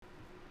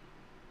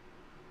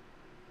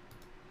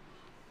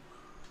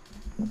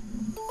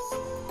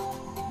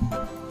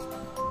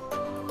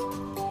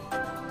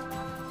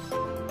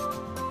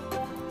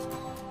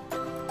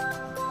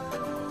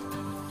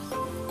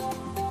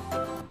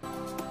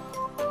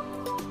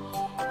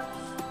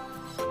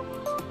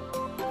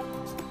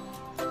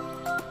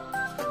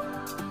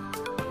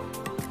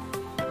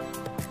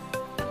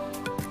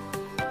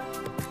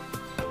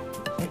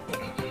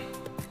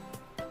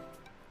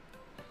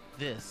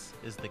This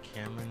is the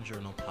Cameron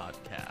Journal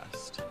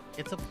Podcast.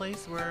 It's a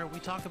place where we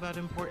talk about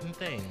important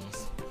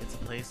things. It's a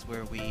place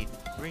where we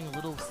bring a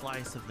little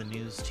slice of the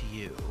news to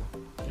you.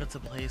 It's a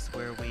place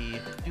where we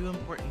do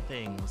important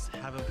things,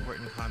 have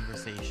important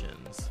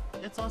conversations.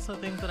 It's also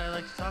things that I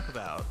like to talk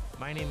about.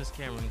 My name is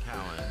Cameron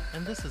Cowan,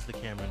 and this is the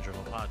Cameron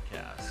Journal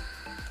Podcast.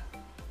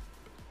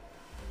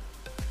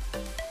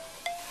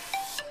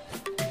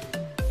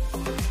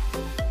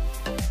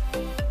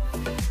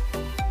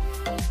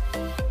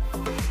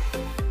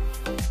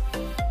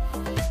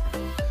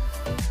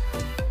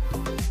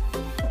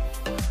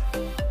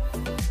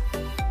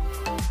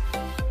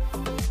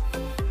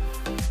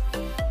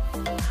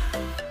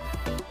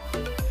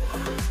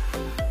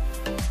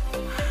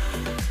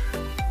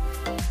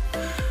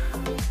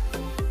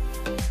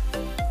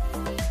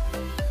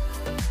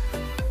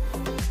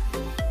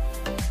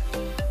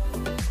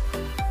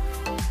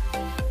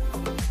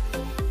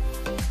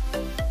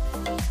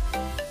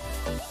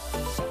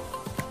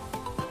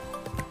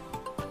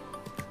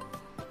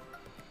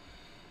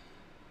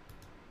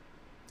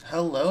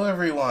 Hello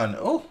everyone.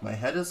 Oh, my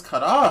head is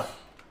cut off.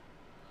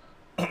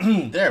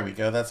 There we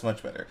go. That's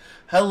much better.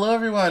 Hello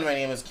everyone. My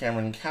name is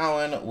Cameron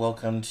Cowan.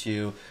 Welcome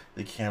to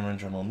the Cameron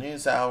Journal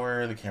News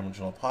Hour, the Cameron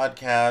Journal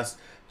Podcast.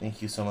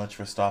 Thank you so much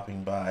for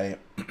stopping by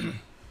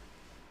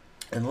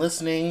and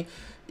listening.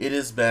 It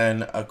has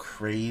been a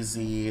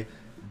crazy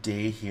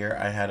day here.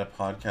 I had a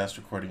podcast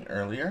recording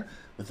earlier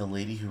with a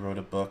lady who wrote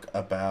a book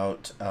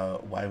about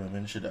why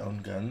women should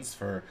own guns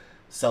for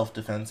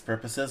self-defense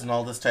purposes and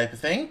all this type of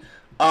thing.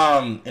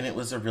 And it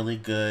was a really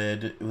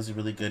good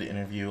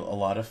interview, a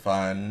lot of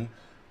fun.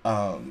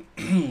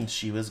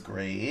 She was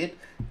great.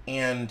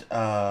 And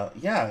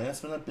and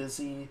it's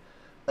been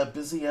a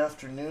busy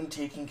afternoon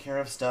taking care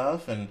of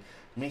stuff and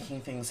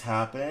making things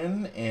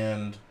happen.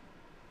 And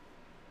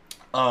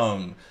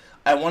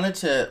I wanted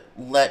to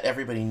let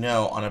everybody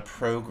know on a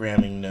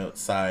programming note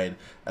side,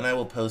 and I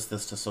will post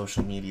this to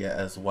social media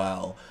as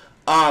well.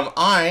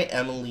 I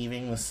am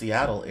leaving the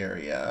Seattle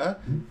area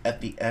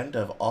at the end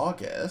of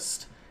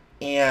August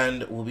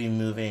and will be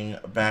moving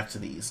back to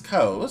the East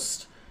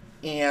Coast.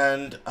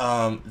 And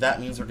that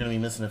means we're going to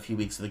be missing a few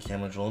weeks of the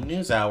Cameron Journal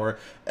News Hour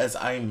as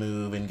I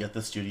move and get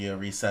the studio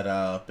reset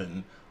up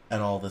and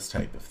all this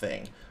type of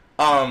thing.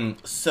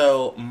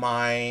 So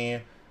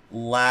my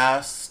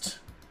last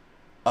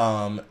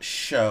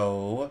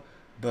show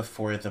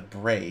before the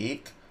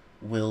break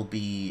will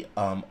be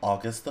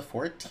August the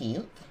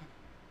 14th.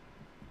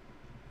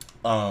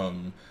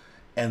 And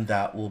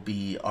that will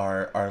be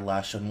our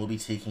last show, and we'll be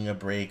taking a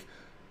break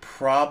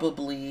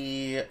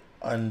probably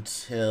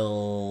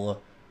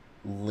until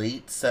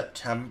late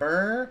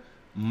September.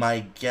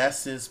 My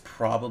guess is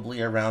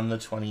probably around the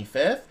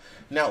 25th.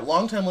 Now,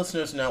 longtime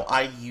listeners know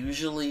I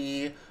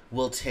usually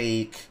will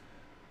take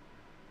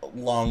a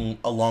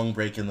long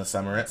break in the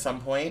summer at some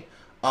point.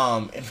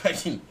 In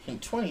fact, in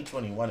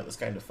 2021, it was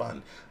kind of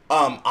fun.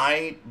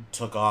 I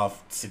took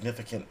off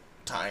significant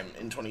time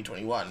in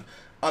 2021.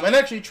 And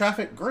actually,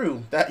 traffic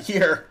grew that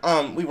year.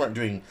 I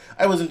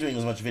wasn't doing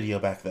as much video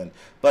back then,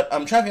 but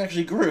traffic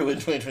actually grew in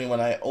 2021.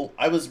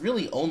 I was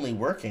really only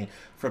working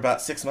for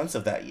about 6 months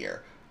of that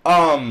year.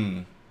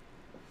 And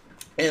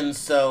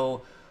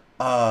so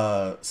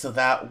that's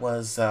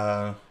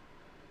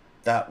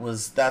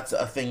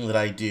a thing that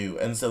I do.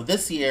 And so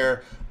this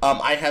year,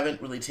 I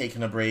haven't really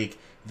taken a break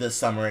this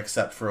summer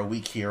except for a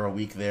week here, a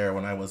week there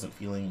when I wasn't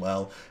feeling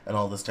well and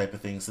all this type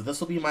of thing. So this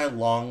will be my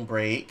long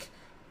break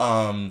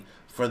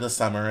for the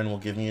summer, and will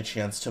give me a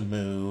chance to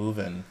move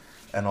and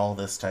all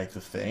this type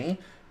of thing.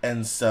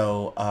 And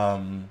so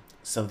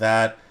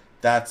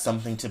that's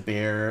something to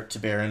bear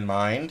in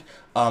mind.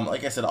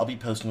 Like I said, I'll be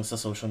posting this to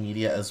social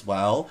media as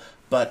well,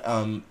 but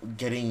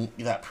getting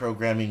that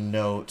programming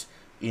note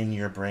in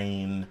your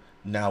brain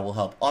now will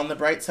help. On the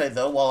bright side,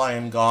 though, while I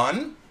am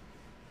gone,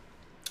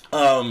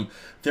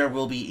 there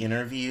will be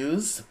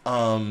interviews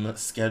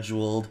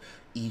scheduled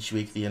each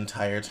week the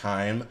entire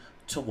time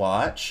to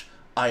watch.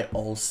 I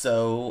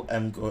also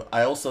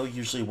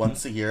usually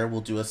once a year will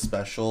do a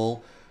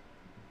special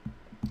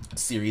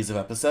series of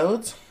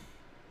episodes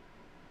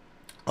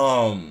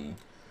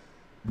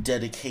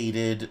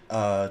dedicated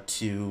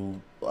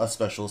to a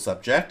special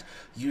subject.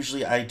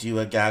 Usually I do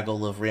a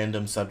gaggle of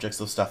random subjects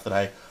of stuff that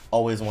I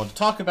always want to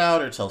talk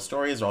about or tell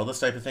stories or all this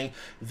type of thing.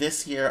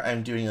 This year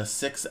I'm doing a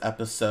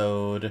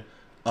 6-episode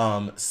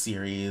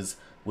series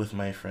with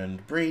my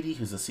friend Brady,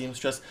 who's a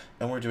seamstress,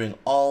 and we're doing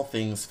all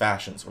things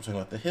fashion. So we're talking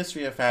about the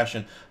history of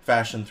fashion,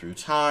 fashion through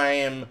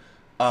time,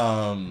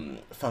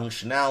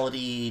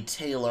 functionality,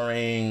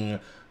 tailoring,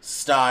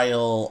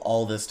 style,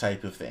 all this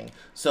type of thing.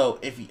 So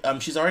if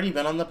she's already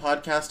been on the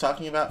podcast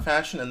talking about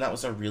fashion, and that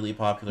was a really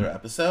popular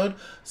episode.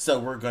 So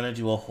we're gonna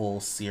do a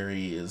whole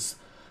series,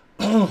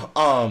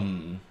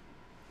 on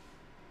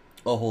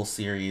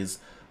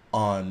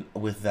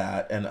with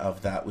that and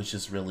of that, which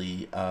is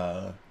really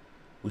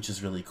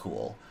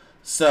cool.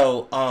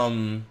 So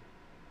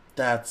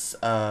that's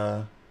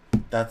a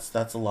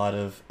lot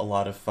of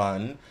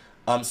fun.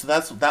 So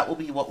that will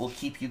be what will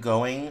keep you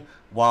going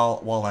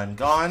while I'm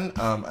gone.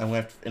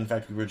 In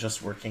fact, we were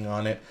just working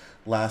on it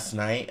last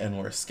night, and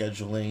we're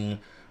scheduling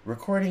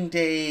recording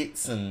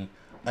dates and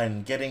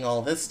getting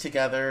all this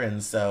together.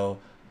 And so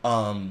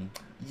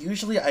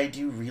usually I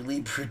do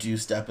really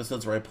produced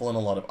episodes where I pull in a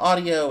lot of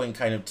audio and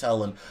kind of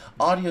tell an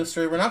audio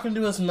story. We're not going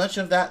to do as much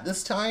of that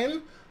this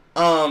time.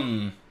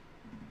 It's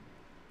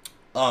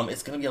going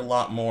to be a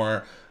lot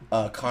more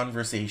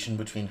conversation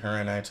between her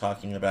and I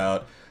talking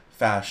about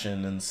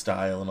fashion and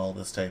style and all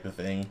this type of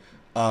thing.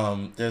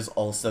 There's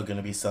also going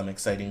to be some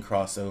exciting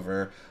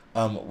crossover.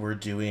 We're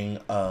doing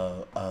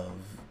a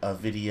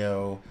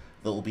video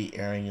that will be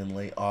airing in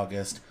late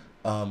August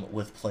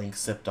with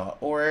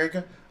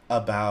planksip.org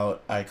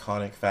about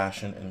iconic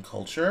fashion and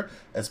culture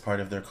as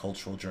part of their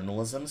cultural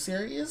journalism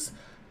series.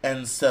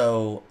 And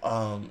so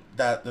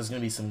that there's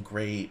going to be some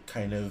great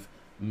kind of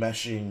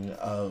meshing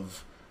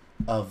of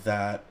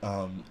that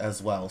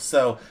as well.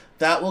 So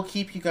that will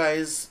keep you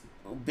guys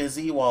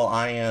busy while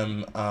I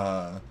am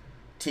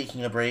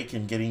taking a break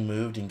and getting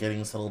moved and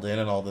getting settled in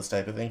and all this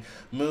type of thing.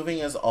 Moving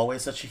is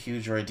always such a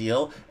huge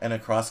ordeal, and a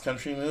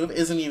cross-country move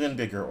is an even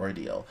bigger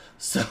ordeal.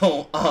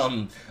 So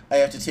I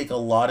have to take a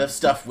lot of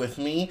stuff with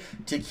me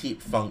to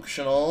keep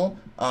functional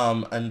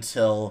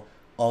until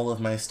all of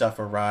my stuff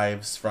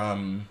arrives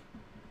from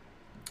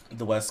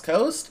the West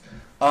Coast.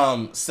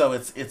 So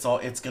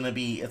it's gonna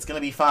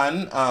be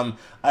fun.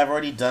 I've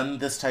already done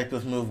this type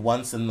of move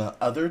once in the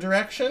other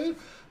direction,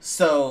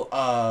 so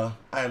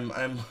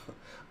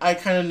I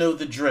kind of know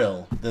the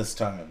drill this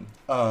time,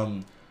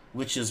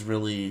 which is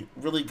really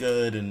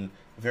good and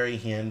very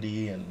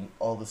handy and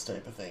all this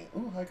type of thing.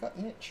 Ooh, I got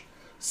an itch.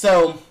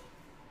 So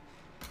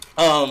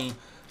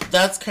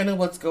that's kind of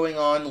what's going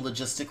on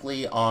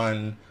logistically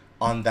on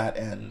that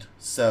end.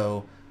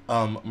 So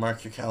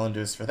mark your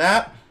calendars for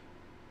that.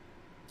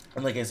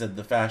 And like I said,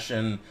 the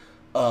fashion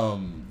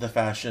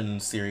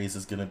series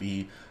is going to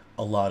be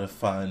a lot of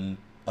fun.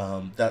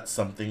 That's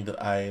something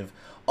that I've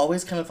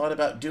always kind of thought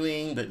about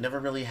doing, but never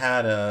really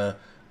had a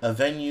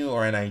venue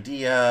or an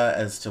idea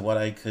as to what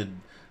I could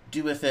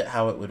do with it,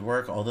 how it would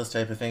work, all this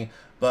type of thing.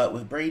 But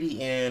with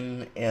Brady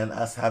in and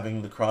us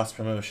having the cross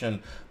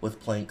promotion with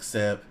Plank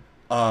Sip,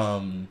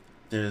 we're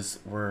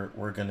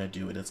gonna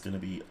do it. It's gonna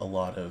be a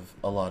lot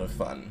of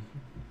fun.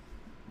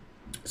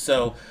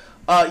 So,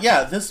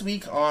 yeah, this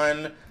week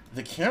on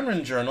the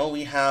Cameron Journal,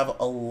 we have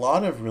a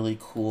lot of really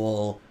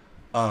cool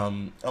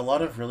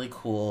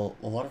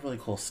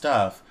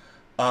stuff.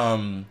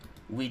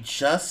 We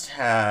just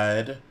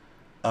had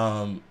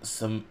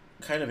some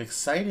kind of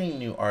exciting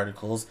new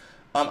articles.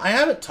 I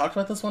haven't talked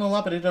about this one a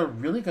lot, but I did a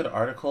really good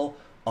article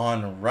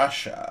on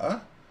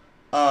Russia,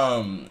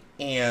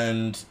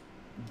 and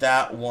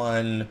that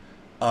one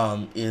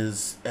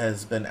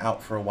has been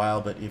out for a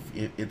while, but if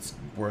it's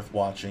worth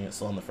watching, it's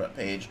still on the front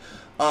page.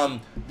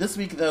 This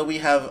week, though, we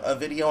have a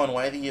video on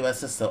why the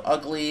U.S. is so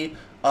ugly.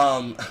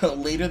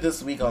 Later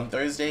this week on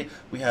Thursday,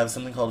 we have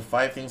something called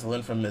 5 Things I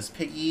Learned from Miss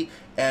Piggy,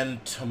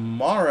 and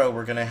tomorrow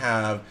we're going to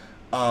have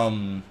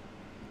a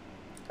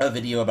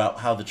video about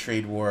how the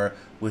trade war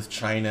with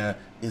China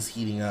is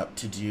heating up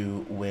to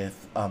do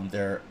with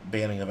their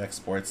banning of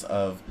exports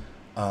of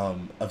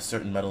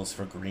certain metals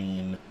for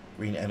green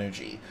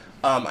energy.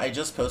 I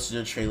just posted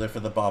a trailer for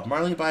the Bob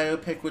Marley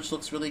biopic, which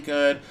looks really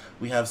good.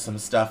 We have some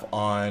stuff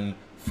on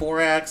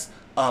Forex.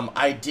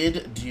 I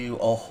did do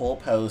a whole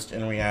post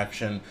in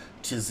reaction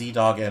to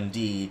Z-Dog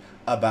MD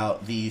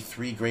about the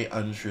 3 great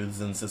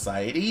untruths in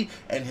society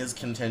and his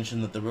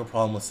contention that the real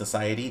problem with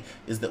society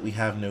is that we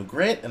have no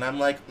grit. And I'm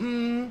like,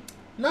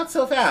 not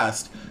so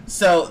fast.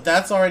 So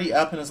that's already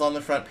up and is on the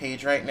front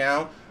page right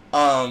now.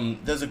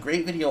 There's a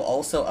great video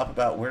also up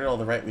about where did all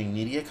the right-wing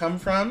media come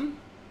from.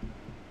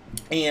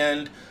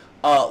 And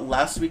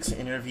last week's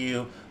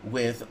interview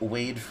with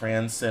Wade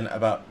Franson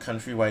about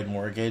Countrywide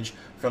Mortgage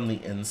from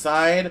the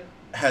inside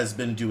has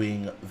been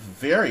doing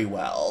very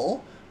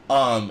well.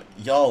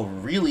 Y'all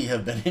really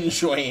have been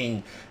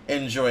enjoying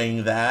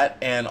that,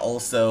 and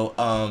also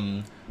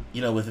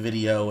with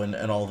video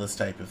and all this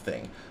type of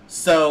thing.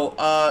 So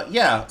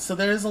yeah, so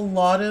there's a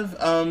lot of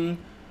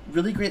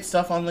really great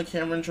stuff on the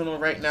Cameron Journal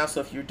right now. So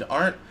if you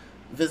aren't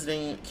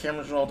visiting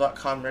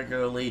CameronJournal.com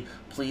regularly,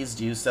 please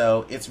do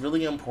so. It's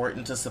really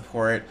important to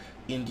support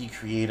indie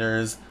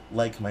creators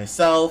like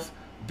myself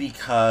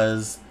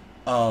because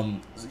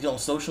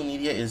social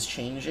media is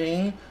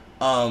changing.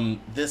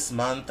 This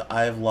month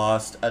I've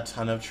lost a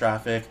ton of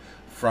traffic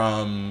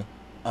from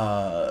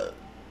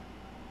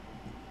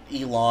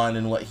Elon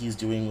and what he's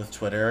doing with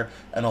Twitter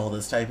and all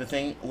this type of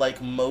thing.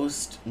 Like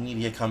most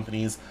media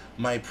companies,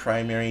 my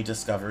primary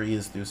discovery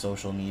is through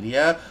social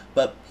media,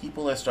 but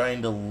people are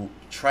starting to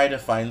try to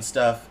find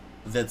stuff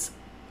that's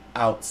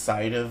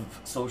outside of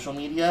social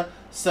media.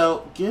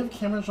 So give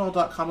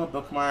CameronJournal.com a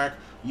bookmark.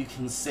 You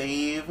can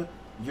save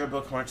your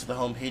bookmark to the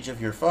homepage of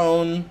your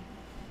phone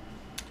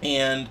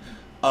and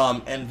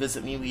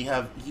visit me. We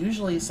have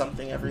usually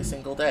something every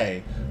single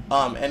day.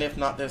 And if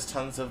not, there's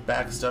tons of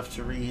back stuff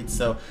to read.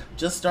 So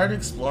just start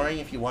exploring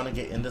if you want to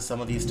get into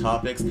some of these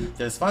topics.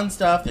 There's fun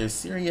stuff, there's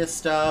serious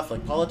stuff,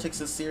 like politics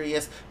is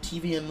serious,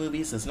 TV and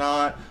movies is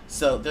not.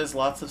 So there's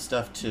lots of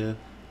stuff to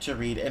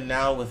read, and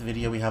now with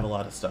video we have a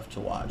lot of stuff to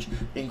watch,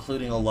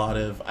 including a lot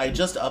of, I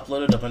just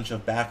uploaded a bunch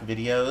of back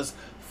videos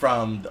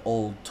from the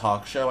old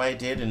talk show I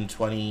did in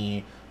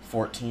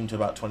 2014 to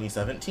about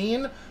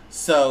 2017.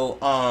 So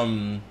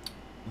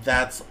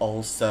that's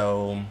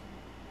also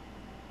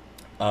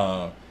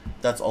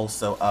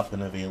up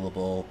and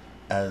available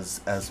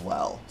as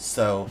well.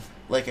 So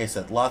like I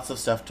said, lots of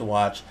stuff to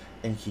watch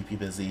and keep you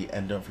busy,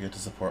 and don't forget to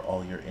support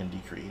all your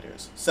indie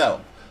creators.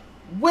 So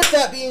with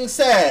that being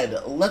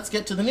said, let's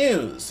get to the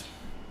news.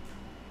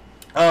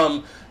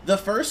 The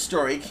first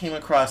story came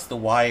across the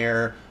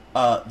wire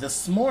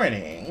this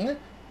morning,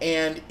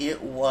 and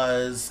it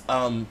was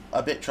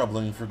a bit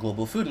troubling for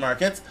global food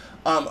markets.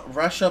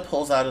 Russia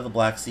pulls out of the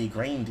Black Sea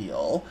grain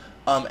deal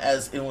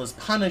as it was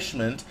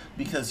punishment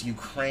because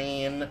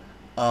Ukraine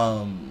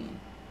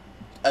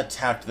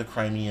attacked the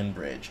Crimean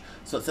Bridge.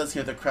 So it says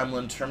here the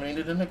Kremlin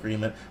terminated an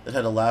agreement that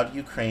had allowed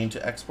Ukraine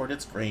to export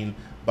its grain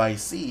by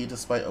sea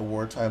despite a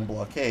wartime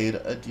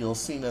blockade, a deal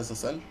seen as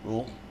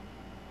essential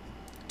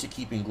to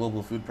keeping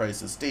global food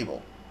prices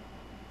stable.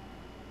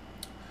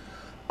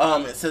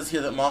 It says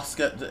here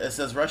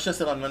that Russia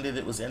said on Monday that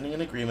it was ending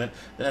an agreement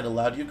that had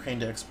allowed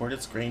Ukraine to export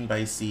its grain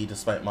by sea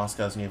despite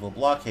Moscow's naval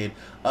blockade,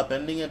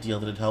 upending a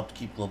deal that had helped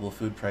keep global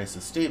food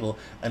prices stable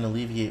and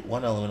alleviate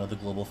one element of the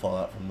global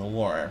fallout from the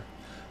war.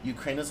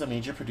 Ukraine is a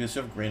major producer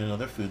of grain and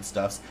other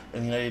foodstuffs,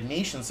 and the United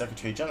Nations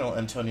Secretary General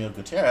Antonio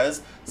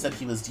Guterres said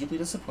he was deeply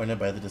disappointed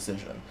by the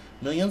decision.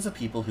 Millions of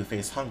people who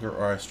face hunger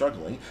or are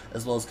struggling,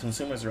 as well as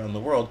consumers around the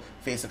world,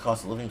 face a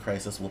cost of living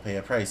crisis, will pay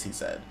a price, he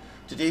said.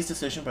 Today's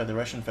decision by the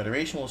Russian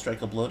Federation will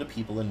strike a blow to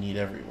people in need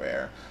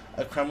everywhere.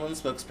 A Kremlin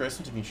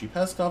spokesperson, Dmitry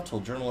Peskov,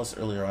 told journalists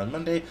earlier on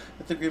Monday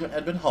that the agreement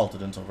had been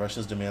halted until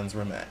Russia's demands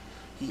were met.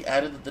 He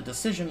added that the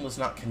decision was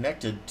not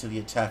connected to the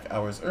attack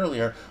hours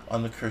earlier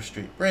on the Kerch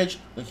Strait Bridge,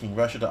 linking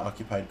Russia to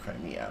occupied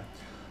Crimea.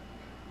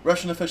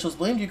 Russian officials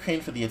blamed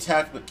Ukraine for the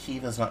attack, but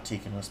Kyiv has not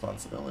taken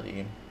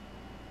responsibility.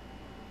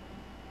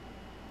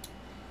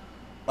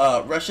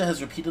 Russia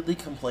has repeatedly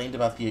complained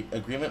about the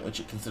agreement,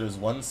 which it considers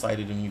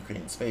one-sided in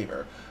Ukraine's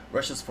favor.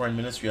 Russia's foreign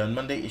ministry on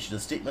Monday issued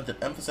a statement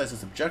that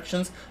emphasizes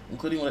objections,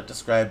 including what it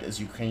described as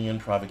Ukrainian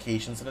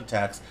provocations and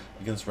attacks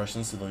against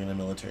Russian civilian and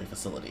military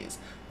facilities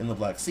in the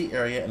Black Sea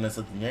area, and it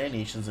said the United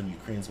Nations and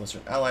Ukraine's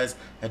Western allies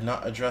had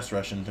not addressed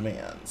Russian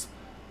demands.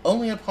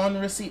 Only upon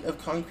receipt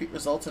of concrete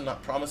results and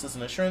not promises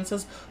and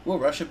assurances will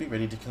Russia be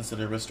ready to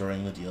consider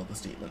restoring the deal, the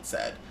statement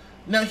said.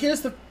 Now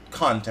here's the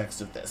context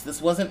of this.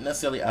 This wasn't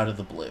necessarily out of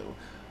the blue.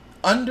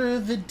 Under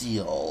the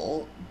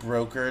deal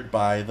brokered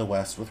by the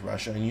West with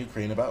Russia and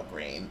Ukraine about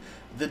grain,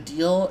 the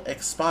deal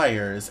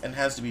expires and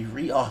has to be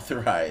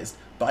reauthorized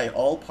by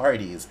all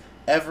parties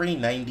every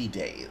 90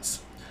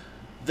 days.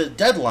 The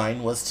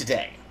deadline was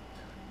today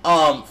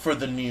for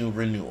the new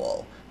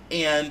renewal,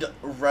 and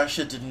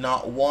Russia did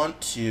not want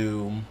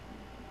to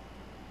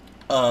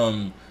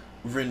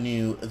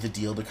renew the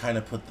deal to kind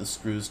of put the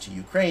screws to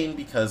Ukraine,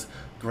 because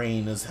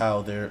grain is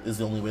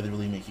the only way they're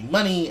really making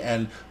money,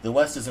 and the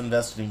West is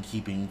invested in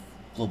keeping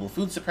global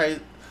food supplies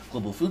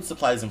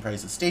and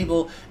prices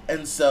stable.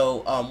 And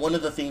so one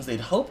of the things they'd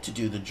hoped to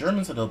do, the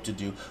Germans had hoped to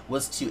do,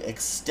 was to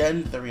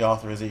extend the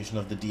reauthorization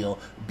of the deal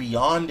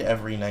beyond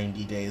every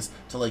 90 days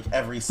to like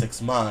every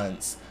 6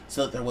 months,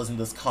 so that there wasn't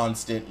this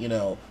constant,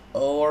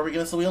 oh, are we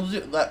going to still be able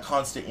to do that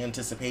constant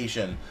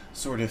anticipation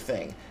sort of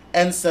thing.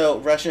 And so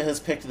Russia has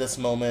picked this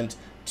moment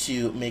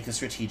to make a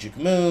strategic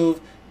move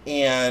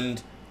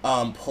and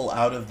pull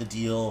out of the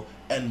deal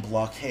and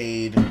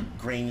blockade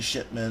grain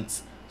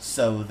shipments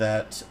so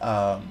that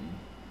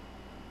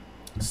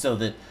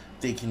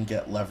they can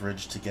get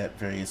leverage to get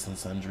various and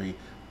sundry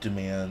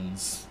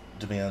demands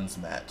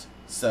met.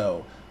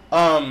 So,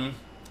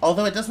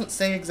 although it doesn't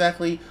say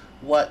exactly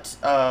what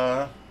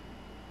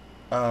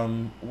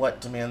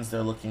demands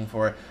they're looking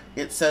for,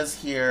 it says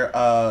here,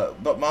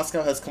 but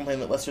Moscow has complained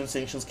that Western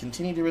sanctions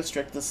continue to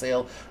restrict the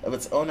sale of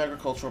its own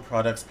agricultural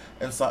products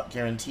and sought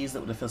guarantees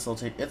that would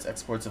facilitate its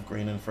exports of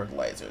grain and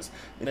fertilizers.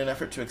 In an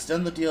effort to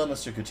extend the deal,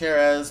 Mr.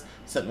 Guterres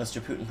sent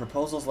Mr. Putin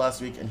proposals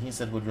last week, and he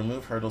said would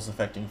remove hurdles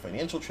affecting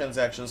financial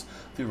transactions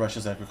through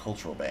Russia's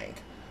agricultural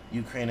bank.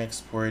 Ukraine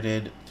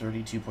exported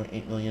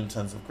 32.8 million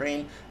tons of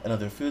grain and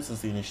other food since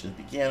the initiative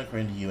began,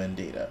 according to UN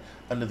data.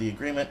 Under the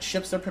agreement,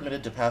 ships are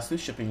permitted to pass through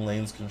shipping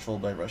lanes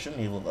controlled by Russian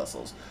naval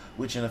vessels,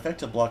 which in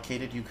effect have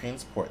blockaded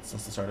Ukraine's ports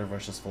since the start of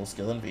Russia's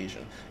full-scale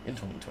invasion in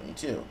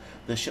 2022.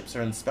 The ships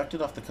are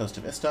inspected off the coast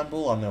of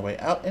Istanbul on their way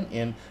out and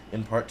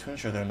in part to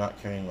ensure they're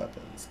not carrying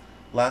weapons.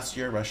 Last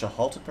year, Russia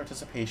halted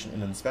participation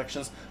in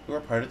inspections that were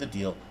part of the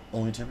deal,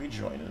 only to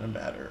rejoin in a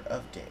matter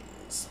of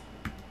days.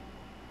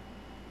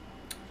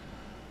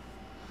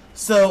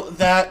 So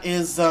that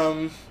is,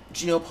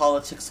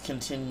 geopolitics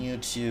continue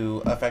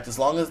to affect, as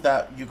long as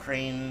that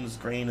Ukraine's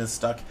grain is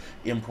stuck,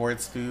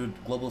 imports,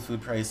 global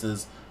food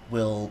prices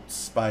will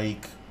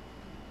spike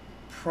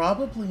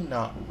probably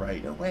not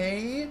right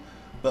away,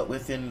 but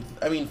within,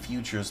 I mean,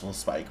 futures will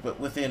spike, but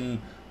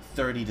within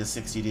 30 to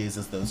 60 days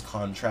as those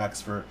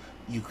contracts for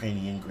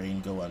Ukrainian grain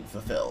go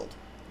unfulfilled.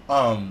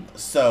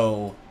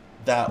 So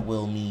that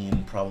will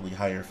mean probably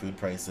higher food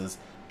prices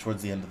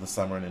towards the end of the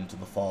summer and into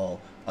the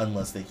fall,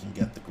 unless they can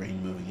get the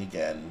grain moving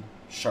again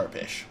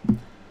sharpish.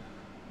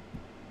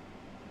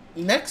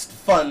 Next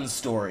fun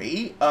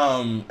story,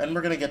 and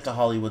we're going to get to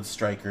Hollywood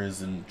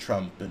strikers and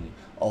Trump and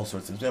all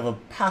sorts of things. We have a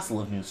passel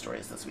of news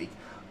stories this week.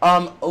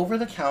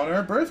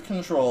 Over-the-counter birth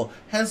control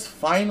has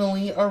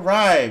finally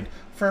arrived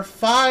for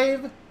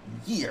 5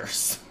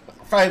 years.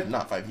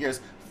 Not 5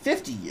 years,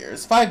 50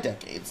 years, 5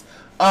 decades.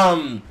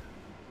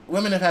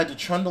 Women have had to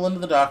trundle into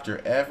the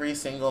doctor every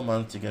single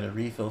month to get a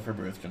refill for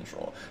birth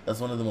control. That's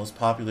one of the most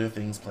popular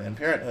things Planned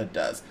Parenthood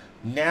does.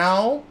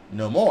 Now,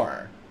 no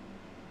more.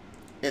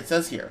 It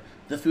says here,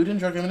 the Food and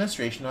Drug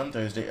Administration on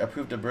Thursday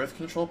approved a birth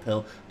control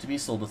pill to be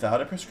sold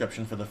without a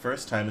prescription for the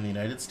first time in the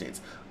United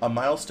States, a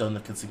milestone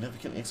that could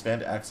significantly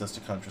expand access to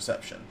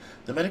contraception.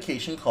 The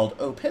medication, called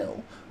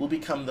O-Pill, will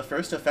become the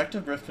first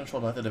effective birth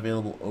control method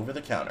available over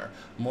the counter,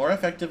 more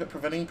effective at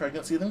preventing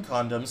pregnancy than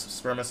condoms,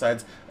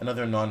 spermicides, and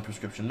other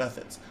non-prescription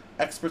methods.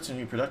 Experts in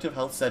reproductive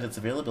health said its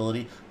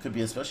availability could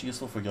be especially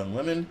useful for young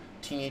women,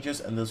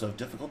 teenagers, and those who have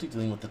difficulty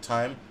dealing with the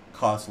time,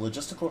 cost,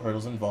 logistical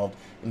hurdles involved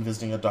in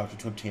visiting a doctor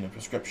to obtain a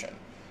prescription.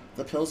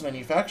 The pill's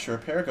manufacturer,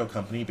 Perrigo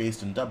Company,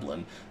 based in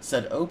Dublin,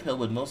 said O-Pill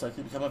would most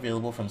likely become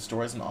available from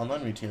stores and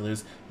online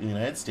retailers in the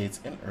United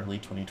States in early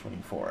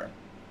 2024.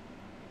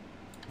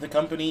 The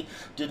company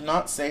did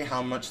not say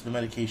how much the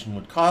medication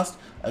would cost,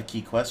 a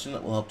key question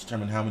that will help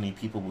determine how many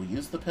people will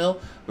use the pill,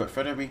 but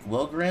Frederique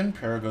Wilgren,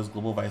 Perrigo's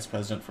global vice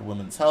president for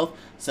women's health,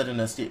 said in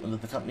a statement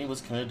that the company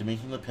was committed to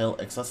making the pill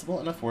accessible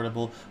and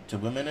affordable to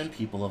women and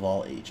people of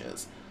all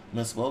ages.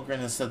 Ms. Wilgren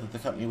has said that the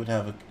company would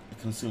have a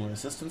consumer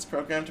assistance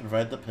program to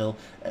provide the pill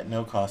at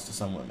no cost to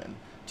some women.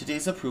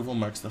 Today's approval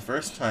marks the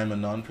first time a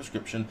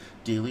non-prescription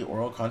daily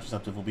oral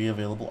contraceptive will be an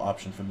available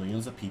option for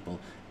millions of people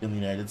in the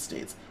United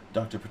States,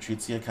 Dr.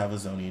 Patrizia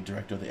Cavazzoni,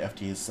 director of the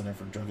FDA's Center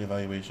for Drug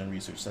Evaluation and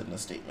Research, said in a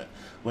statement.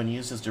 When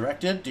used as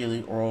directed,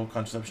 daily oral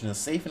contraception is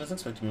safe and is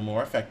expected to be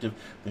more effective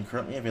than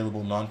currently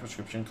available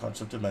non-prescription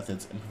contraceptive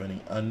methods in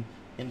preventing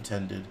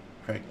unintended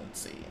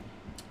pregnancy.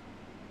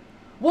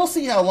 We'll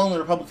see how long the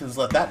Republicans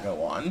let that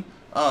go on,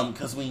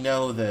 because we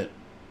know that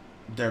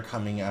they're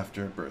coming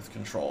after birth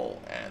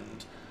control,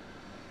 and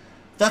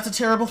that's a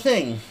terrible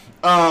thing.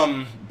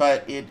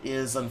 But it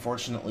is,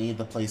 unfortunately,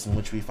 the place in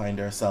which we find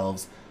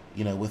ourselves,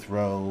 you know, with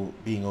Roe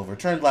being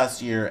overturned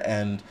last year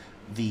and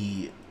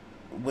the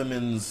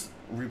women's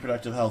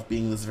reproductive health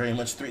being this very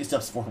much 3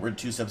 steps forward,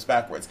 2 steps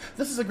backwards.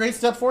 This is a great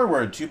step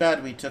forward. Too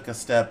bad we took a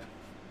step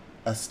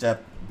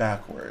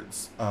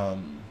backwards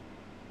on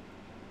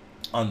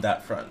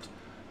that front,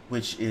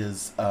 which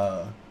is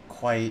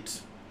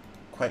quite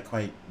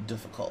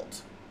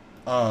difficult.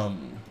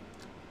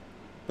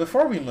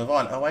 Before we move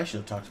on, I should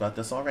have talked about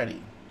this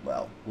already.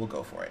 Well, we'll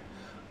go for it.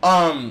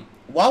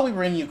 While we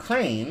were in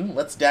Ukraine,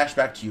 let's dash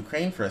back to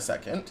Ukraine for a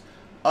second.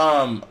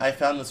 I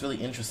found this really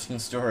interesting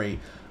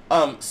story.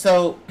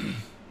 So,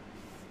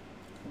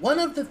 one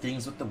of the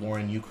things with the war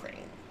in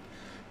Ukraine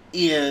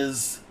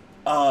is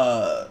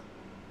there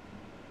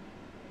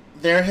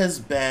has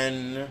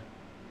been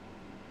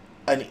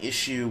an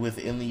issue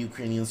within the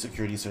Ukrainian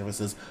security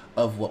services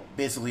of what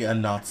basically a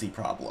Nazi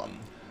problem.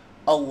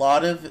 A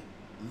lot of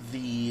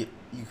the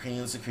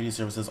Ukrainian security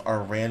services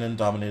are ran and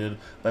dominated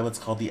by what's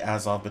called the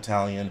Azov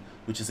Battalion,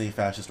 which is a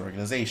fascist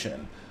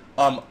organization.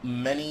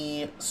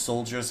 Many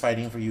soldiers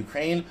fighting for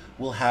Ukraine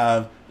will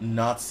have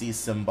Nazi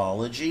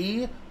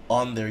symbology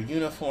on their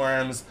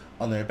uniforms,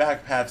 on their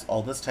backpacks,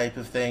 all this type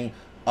of thing.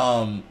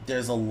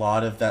 There's a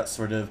lot of that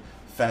sort of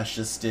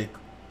fascistic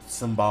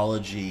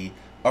symbology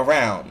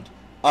around.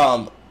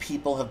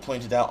 People have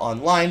pointed out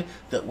online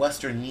that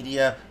Western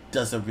media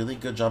does a really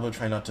good job of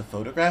trying not to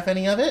photograph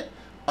any of it.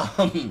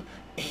 And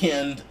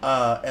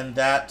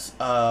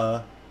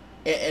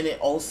it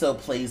also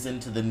plays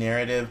into the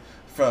narrative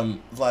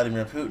from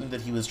Vladimir Putin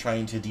that he was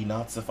trying to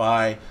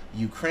denazify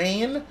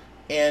Ukraine,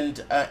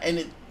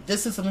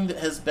 this is something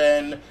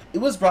that it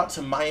was brought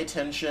to my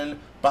attention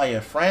by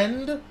a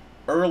friend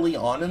early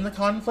on in the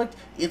conflict.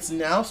 It's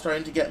now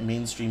starting to get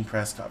mainstream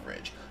press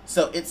coverage.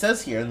 So it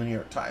says here in the New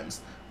York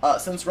Times,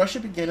 since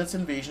Russia began its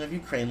invasion of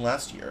Ukraine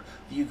last year,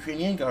 the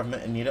Ukrainian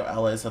government and NATO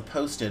allies have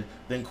posted,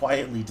 then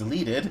quietly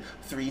deleted,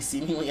 3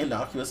 seemingly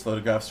innocuous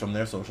photographs from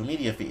their social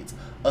media feeds.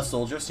 A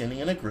soldier standing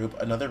in a group,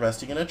 another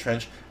resting in a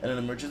trench, and an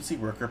emergency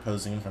worker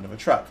posing in front of a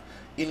truck.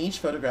 In each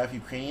photograph,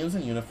 Ukrainians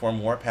in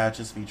uniform wore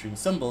patches featuring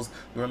symbols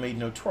that were made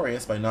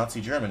notorious by Nazi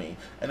Germany,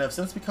 and have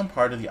since become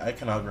part of the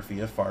iconography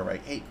of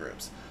far-right hate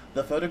groups.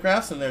 The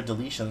photographs and their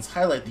deletions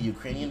highlight the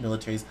Ukrainian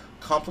military's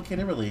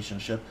complicated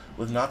relationship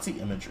with Nazi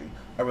imagery,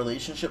 a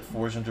relationship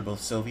forged under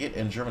both Soviet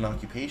and German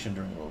occupation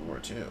during World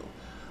War II.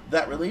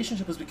 That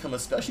relationship has become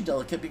especially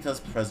delicate because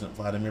President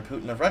Vladimir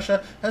Putin of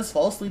Russia has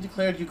falsely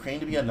declared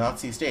Ukraine to be a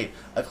Nazi state,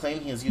 a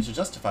claim he has used to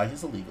justify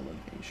his illegal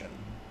invasion.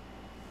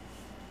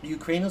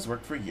 Ukraine has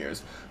worked for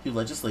years through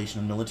legislation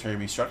and military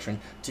restructuring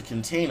to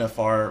contain a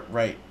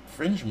far-right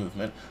fringe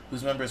movement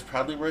whose members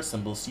proudly wear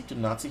symbols steeped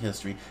in Nazi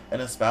history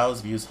and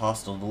espouse views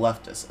hostile to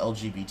leftists,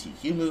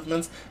 LGBTQ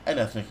movements, and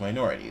ethnic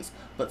minorities.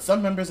 But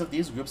some members of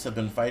these groups have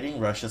been fighting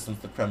Russia since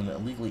the Kremlin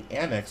illegally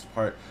annexed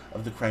part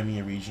of the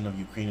Crimea region of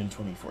Ukraine in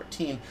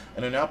 2014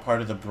 and are now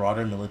part of the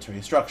broader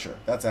military structure.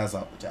 That's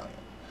Azov Battalion.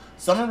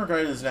 Some are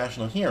regarded as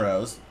national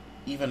heroes,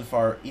 even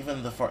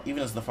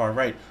as the far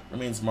right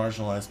remains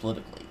marginalized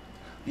politically.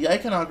 The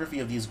iconography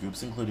of these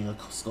groups, including a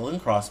skull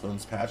and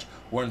crossbones patch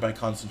worn by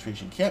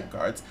concentration camp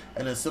guards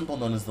and a symbol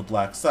known as the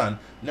Black Sun,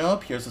 now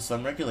appears with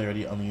some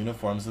regularity on the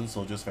uniforms and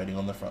soldiers fighting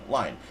on the front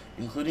line,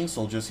 including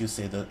soldiers who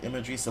say the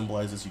imagery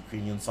symbolizes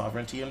Ukrainian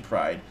sovereignty and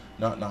pride,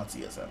 not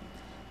Nazism.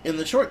 In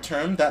the short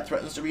term, that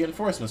threatens to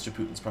reinforce Mr.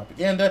 Putin's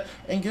propaganda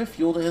and give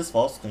fuel to his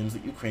false claims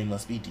that Ukraine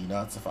must be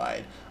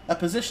denazified, a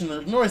position that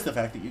ignores the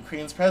fact that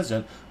Ukraine's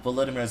president,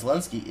 Volodymyr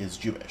Zelensky, is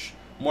Jewish.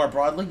 More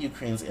broadly,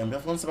 Ukraine's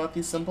ambivalence about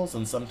these symbols,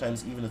 and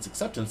sometimes even its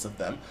acceptance of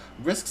them,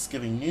 risks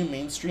giving new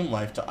mainstream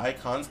life to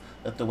icons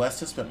that the West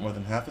has spent more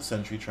than half a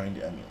century trying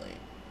to emulate.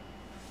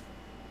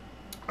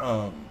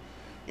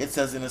 It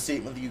says in a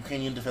statement, the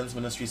Ukrainian Defense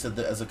Ministry said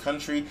that as a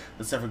country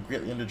that suffered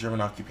greatly under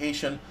German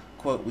occupation,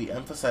 quote, we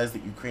emphasize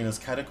that Ukraine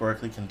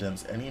categorically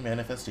condemns any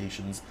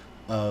manifestations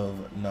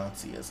of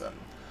Nazism.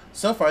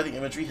 So far, the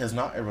imagery has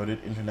not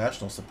eroded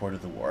international support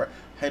of the war.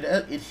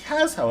 It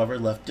has, however,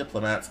 left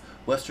diplomats,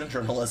 Western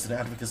journalists, and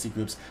advocacy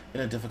groups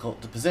in a difficult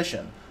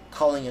position.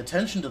 Calling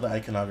attention to the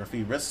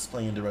iconography risks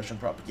playing into Russian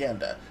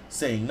propaganda.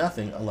 Saying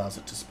nothing allows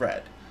it to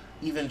spread.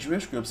 Even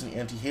Jewish groups and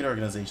anti-hate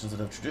organizations that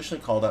have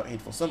traditionally called out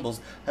hateful symbols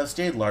have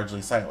stayed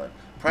largely silent.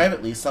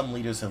 Privately, some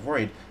leaders have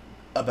worried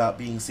about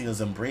being seen as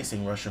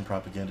embracing Russian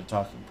propaganda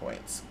talking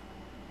points.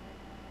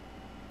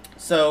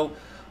 So,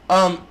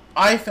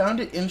 I found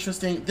it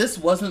interesting. This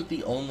wasn't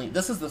the only...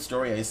 This is the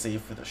story I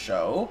saved for the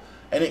show,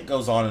 and it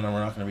goes on, and we're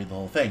not going to read the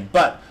whole thing.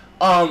 But,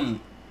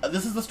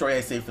 this is the story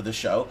I saved for the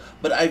show,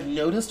 but I've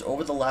noticed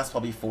over the last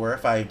probably 4 or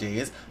 5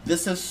 days,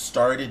 this has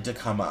started to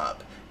come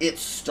up. It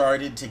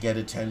started to get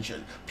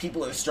attention.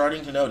 People are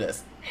starting to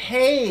notice,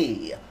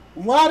 hey, a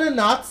lot of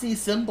Nazi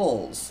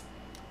symbols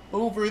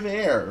over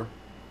there.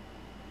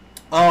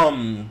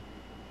 And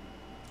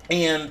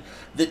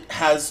that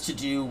has to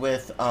do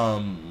with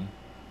the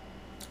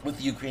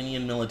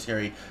Ukrainian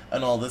military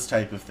and all this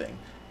type of thing.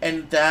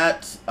 And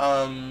that,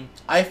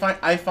 I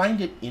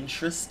find it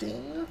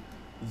interesting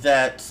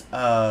that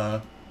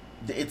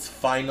it's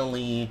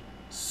finally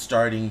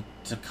starting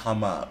to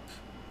come up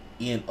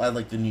in,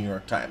 like, the New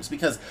York Times,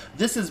 because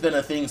this has been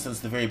a thing since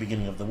the very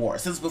beginning of the war,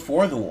 since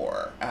before the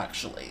war,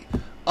 actually.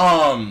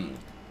 And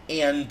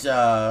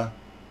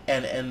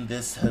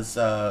this is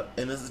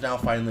now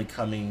finally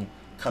coming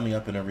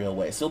up in a real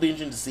way. So it'll be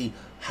interesting to see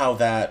how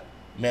that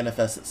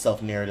manifests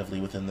itself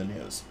narratively within the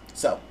news.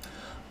 So,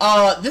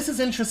 this is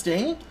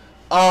interesting.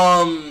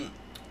 The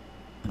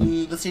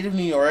state of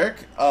New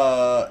York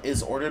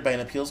is ordered by an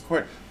appeals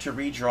court to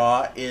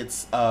redraw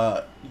its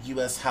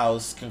U.S.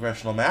 House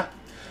congressional map.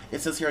 It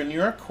says here, a New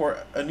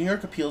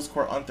York appeals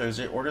court on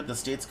Thursday ordered the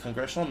state's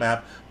congressional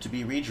map to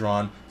be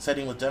redrawn,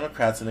 siding with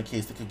Democrats in a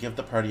case that could give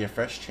the party a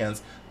fresh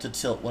chance to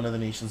tilt one of the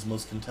nation's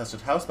most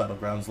contested House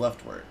battlegrounds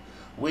leftward.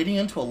 Wading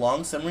into a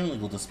long simmering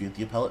legal dispute,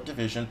 the appellate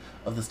division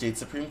of the state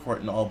Supreme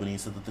Court in Albany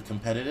said that the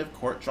competitive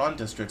court-drawn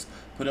districts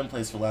put in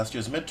place for last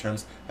year's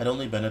midterms had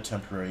only been a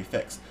temporary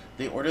fix.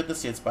 They ordered the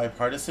state's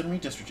bipartisan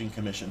redistricting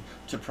commission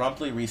to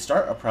promptly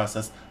restart a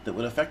process that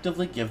would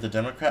effectively give the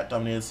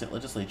Democrat-dominated state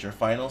legislature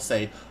final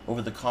say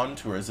over the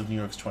contours of New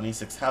York's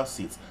 26 House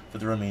seats for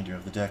the remainder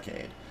of the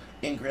decade.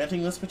 In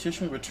granting this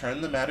petition, we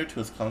return the matter to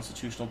its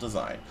constitutional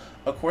design.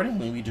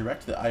 Accordingly, we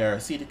direct the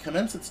IRC to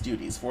commence its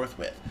duties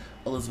forthwith.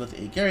 Elizabeth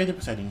A. Gary, the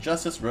presiding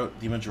justice, wrote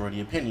the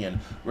majority opinion,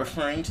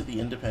 referring to the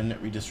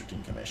Independent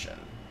Redistricting Commission.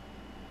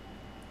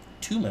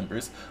 2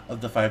 members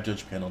of the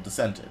 5-judge panel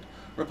dissented.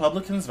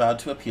 Republicans vowed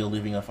to appeal,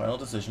 leaving a final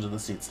decision to the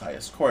state's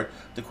highest court,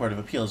 the Court of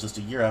Appeals, just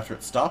a year after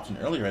it stopped an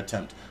earlier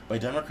attempt by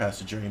Democrats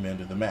to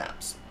gerrymander the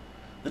maps.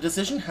 The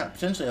decision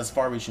potentially has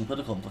far-reaching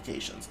political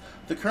implications.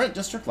 The current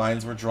district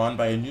lines were drawn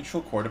by a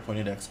neutral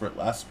court-appointed expert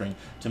last spring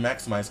to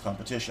maximize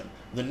competition.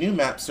 The new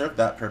map served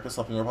that purpose,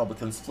 helping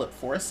Republicans flip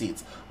 4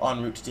 seats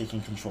en route to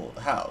taking control of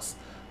the House.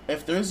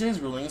 If Thursday's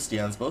ruling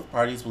stands, both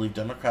parties believe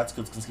Democrats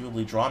could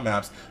conceivably draw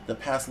maps that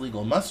pass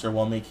legal muster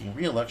while making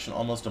re-election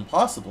almost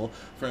impossible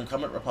for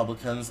incumbent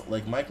Republicans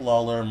like Mike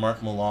Lawler, Mark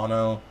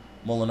Molinaro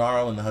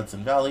in the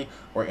Hudson Valley,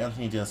 or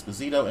Anthony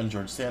D'Esposito and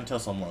George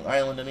Santos on Long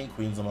Island and in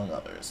Queens, among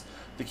others.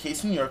 The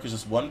case in New York is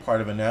just one part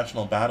of a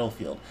national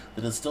battlefield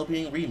that is still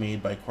being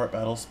remade by court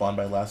battles spawned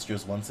by last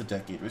year's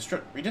once-a-decade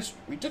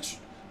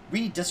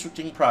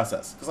redistricting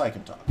process, because I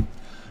can talk.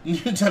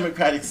 New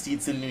Democratic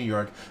seats in New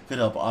York could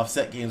help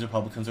offset gains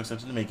Republicans are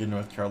expected to make in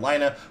North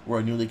Carolina, where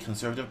a newly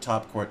conservative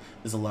top court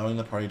is allowing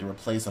the party to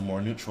replace a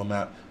more neutral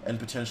map, and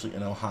potentially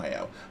in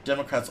Ohio.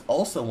 Democrats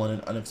also won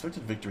an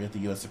unexpected victory at the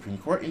U.S. Supreme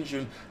Court in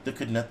June that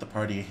could net the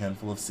party a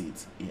handful of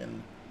seats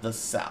in the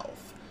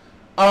South.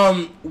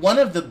 One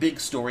of the big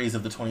stories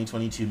of the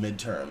 2022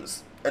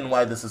 midterms and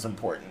why this is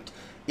important,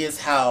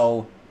 is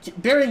how,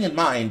 bearing in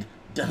mind,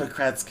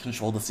 Democrats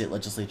control the state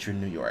legislature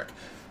in New York.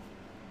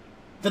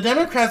 The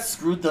Democrats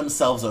screwed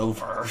themselves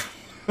over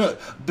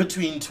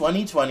between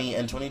 2020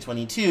 and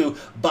 2022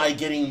 by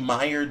getting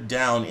mired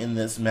down in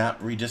this map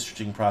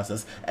redistricting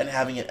process and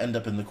having it end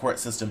up in the court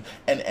system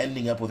and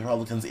ending up with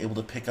Republicans able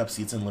to pick up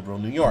seats in liberal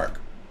New York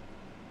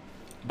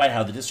by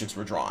how the districts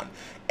were drawn.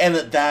 And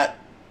that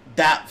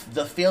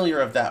the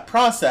failure of that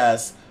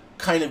process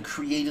kind of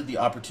created the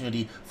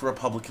opportunity for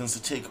Republicans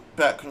to take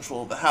back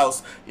control of the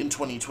House in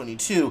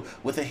 2022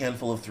 with a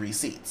handful of 3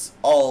 seats,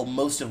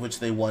 most of which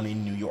they won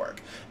in New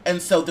York.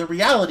 And so the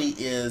reality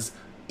is,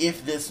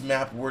 if this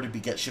map were to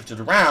get shifted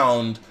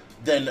around,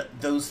 then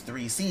those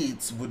 3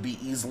 seats would be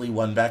easily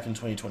won back in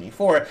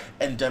 2024,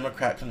 and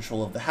Democrat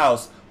control of the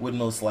House would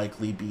most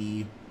likely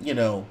be,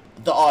 the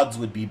odds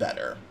would be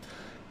better.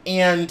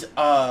 And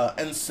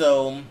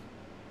so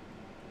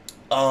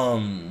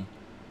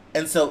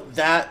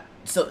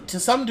to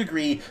some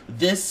degree,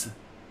 this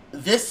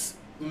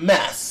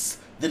mess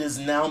that is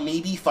now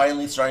maybe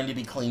finally starting to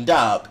be cleaned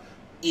up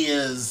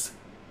is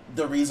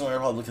the reason why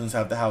Republicans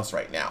have the House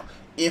right now.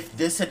 If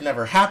this had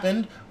never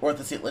happened, or if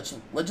the state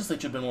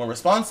legislature had been more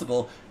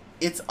responsible,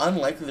 it's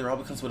unlikely the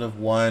Republicans would have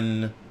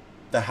won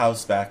the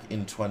House back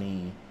in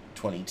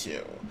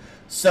 2022.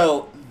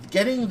 So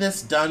getting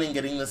this done and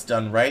getting this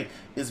done right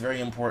is very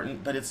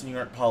important, but it's New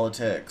York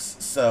politics,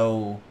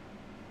 so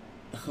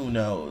who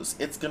knows?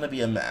 It's going to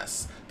be a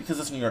mess because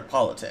it's New York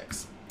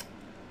politics.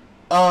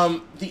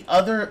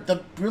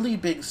 The really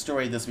big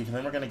story this week, and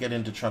then we're going to get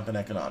into Trump and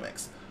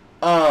economics.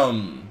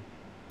 So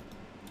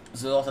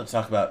we'll also have to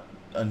talk about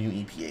a new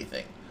EPA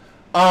thing.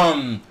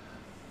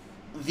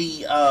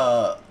 The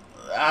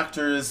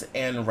actors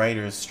and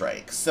writers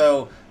strike.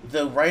 So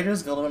the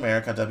Writers Guild of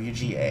America,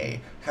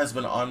 WGA, has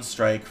been on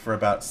strike for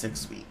about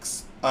 6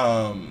 weeks.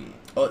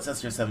 It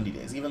says here 70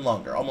 days, even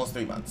longer, almost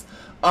 3 months.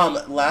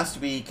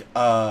 Last week,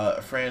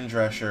 Fran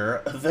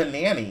Drescher, the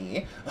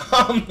nanny,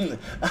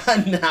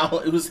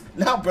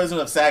 now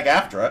president of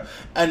SAG-AFTRA,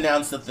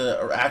 announced that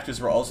the actors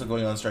were also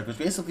going on strike, which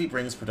basically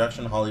brings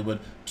production in Hollywood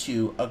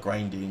to a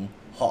grinding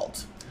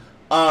halt.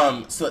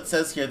 So it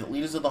says here that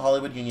leaders of the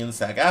Hollywood union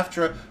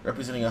SAG-AFTRA,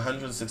 representing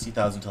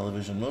 160,000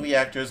 television movie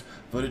actors,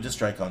 voted to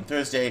strike on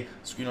Thursday.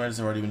 Screenwriters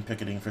have already been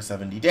picketing for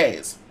 70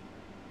 days.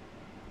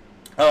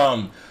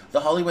 The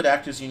Hollywood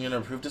Actors Union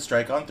approved a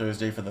strike on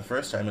Thursday for the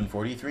first time in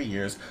 43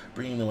 years,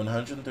 bringing the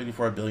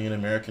 $134 billion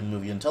American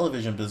movie and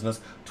television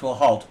business to a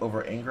halt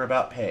over anger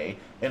about pay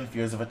and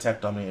fears of a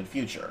tech-dominated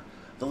future.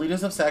 The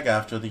leaders of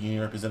SAG-AFTRA, the union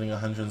representing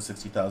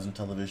 160,000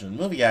 television and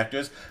movie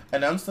actors,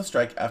 announced the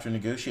strike after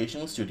negotiation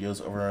with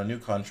studios over a new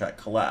contract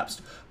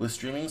collapsed, with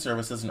streaming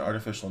services and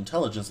artificial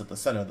intelligence at the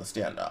center of the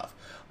standoff.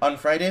 On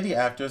Friday, the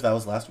actors, that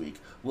was last week,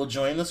 will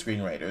join the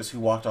screenwriters, who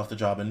walked off the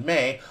job in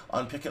May,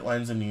 on picket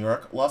lines in New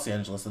York, Los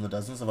Angeles, and the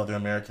dozens of other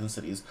American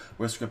cities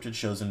where scripted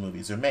shows and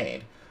movies are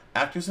made.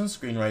 Actors and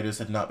screenwriters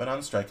had not been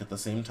on strike at the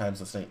same time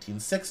since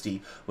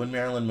 1960, when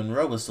Marilyn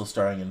Monroe was still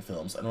starring in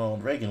films and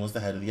Ronald Reagan was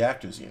the head of the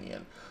Actors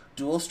Union.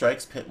 Dual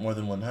strikes pit more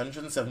than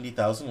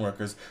 170,000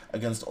 workers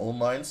against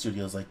old-line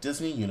studios like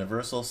Disney,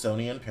 Universal,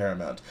 Sony, and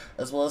Paramount,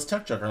 as well as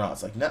tech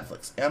juggernauts like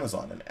Netflix,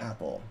 Amazon, and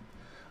Apple.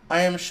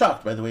 I am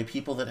shocked by the way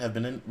people that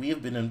we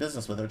have been in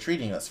business with are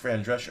treating us,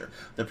 Fran Drescher,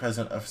 the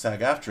president of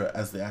SAG-AFTRA,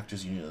 as the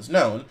Actors Union is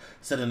known,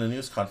 said in a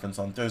news conference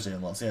on Thursday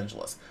in Los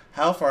Angeles.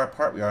 How far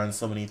apart we are on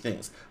so many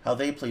things, how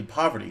they plead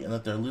poverty, and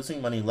that they're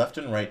losing money left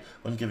and right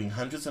when giving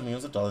hundreds of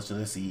millions of dollars to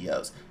their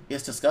CEOs.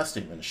 It's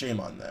disgusting, and shame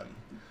on them.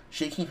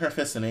 Shaking her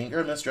fists in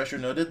anger, Ms. Drescher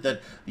noted that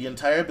the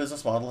entire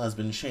business model has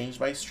been changed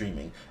by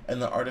streaming,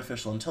 and that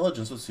artificial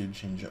intelligence will soon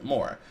change it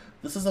more.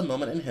 This is a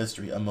moment in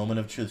history, a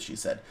moment of truth, she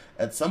said.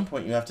 At some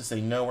point you have to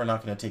say, no, we're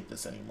not going to take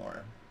this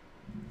anymore.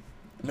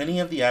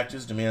 Many of the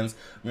actors' demands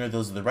mirror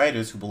those of the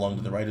writers who belong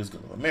to the Writers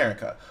Guild of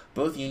America.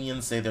 Both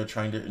unions say they're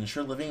trying to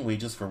ensure living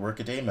wages for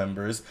workaday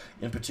members,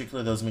 in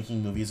particular those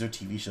making movies or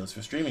TV shows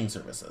for streaming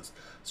services.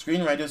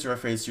 Screenwriters are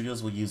afraid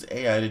studios will use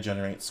AI to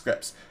generate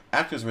scripts.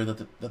 Actors worry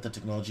that the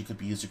technology could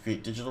be used to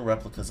create digital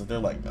replicas of their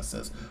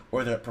likenesses,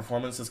 or that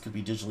performances could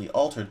be digitally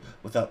altered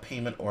without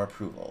payment or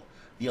approval.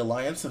 The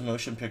Alliance of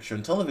Motion Picture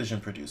and Television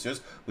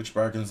Producers, which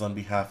bargains on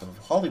behalf of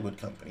Hollywood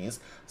companies,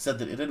 said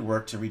that it had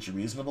worked to reach a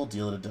reasonable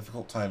deal at a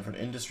difficult time for an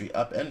industry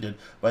upended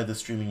by the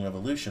streaming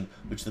revolution,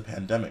 which the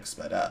pandemic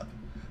sped up.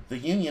 The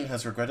union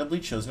has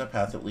regrettably chosen a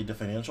path that will lead to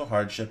financial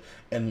hardship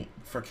and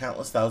for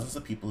countless thousands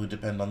of people who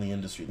depend on the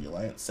industry, the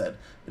Alliance said,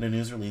 in a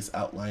news release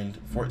outlined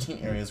 14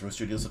 areas where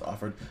studios had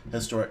offered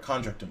historic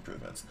contract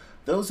improvements.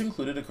 Those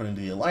included, according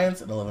to the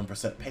Alliance, an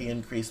 11% pay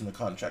increase in the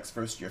contract's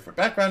first year for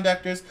background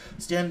actors,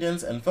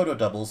 stand-ins, and photo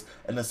doubles,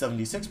 and a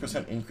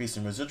 76% increase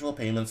in residual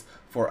payments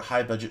for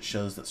high-budget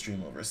shows that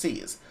stream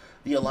overseas.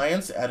 The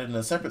Alliance added in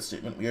a separate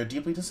statement, "We are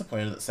deeply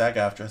disappointed that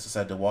SAG-AFTRA has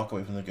decided to walk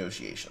away from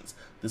negotiations.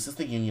 This is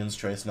the union's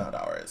choice, not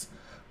ours."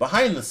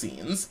 Behind the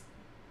scenes,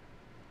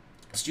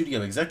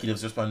 studio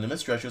executives responded to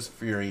Ms. Drescher's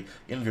fury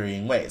in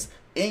varying ways,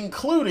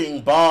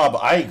 including Bob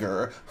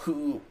Iger,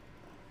 who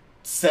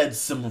said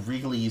some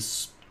really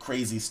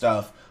crazy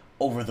stuff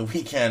over the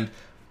weekend,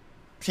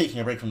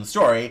 taking a break from the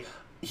story,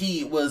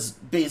 he was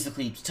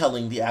basically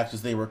telling the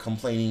actors they were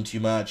complaining too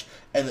much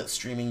and that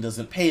streaming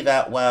doesn't pay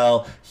that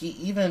well.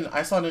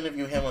 I saw an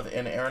interview with him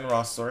and Aaron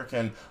Ross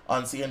Sorkin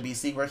on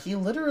CNBC where he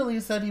literally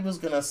said he was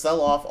going to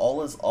sell off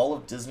all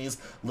of Disney's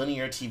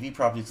linear TV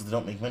properties because they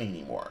don't make money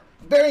anymore.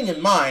 Bearing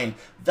in mind,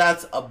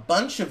 that's a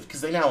bunch of,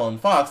 because they now own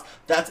Fox,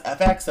 that's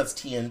FX, that's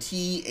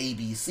TNT,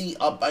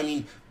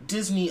 ABC,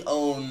 Disney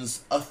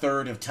owns a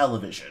third of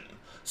television.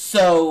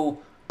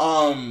 So,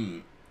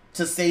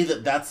 to say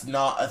that that's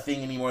not a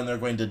thing anymore and they're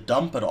going to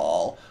dump it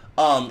all,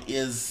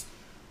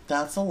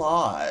 that's a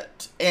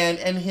lot.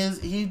 And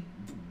he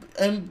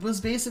was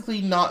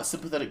basically not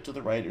sympathetic to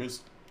the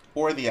writers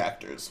or the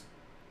actors.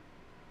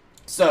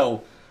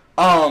 So,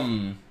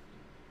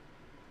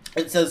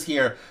 it says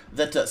here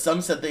that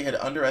some said they had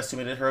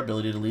underestimated her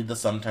ability to lead the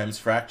sometimes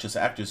fractious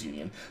actors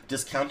union,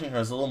 discounting her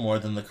as little more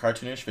than the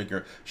cartoonish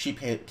figure she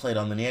played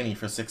on The Nanny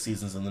for 6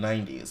 seasons in the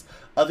 90s.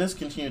 Others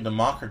continued to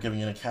mock her,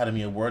 giving an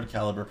Academy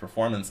Award-caliber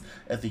performance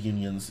at the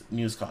union's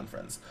news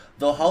conference.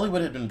 Though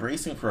Hollywood had been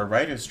bracing for a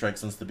writer's strike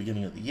since the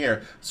beginning of the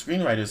year,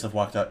 screenwriters have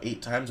walked out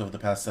 8 times over the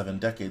past 7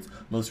 decades,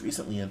 most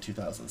recently in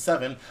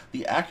 2007.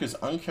 The actors'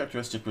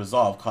 uncharacteristic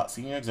resolve caught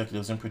senior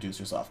executives and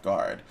producers off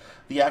guard.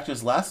 The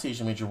actors last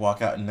staged a major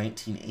walkout in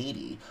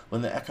 1980,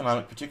 when the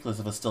economic particulars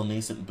of a still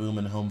nascent boom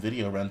in home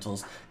video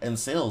rentals and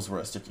sales were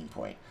a sticking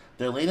point.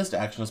 Their latest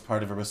action was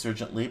part of a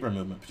resurgent labor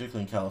movement,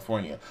 particularly in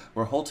California,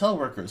 where hotel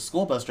workers,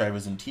 school bus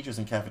drivers, and teachers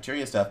and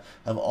cafeteria staff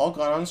have all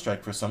gone on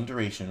strike for some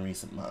duration in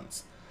recent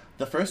months.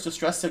 The first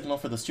distress signal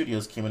for the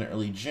studios came in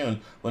early June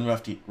when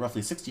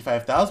roughly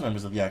 65,000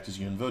 members of the Actors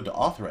Union voted to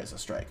authorize a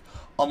strike.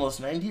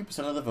 Almost 90%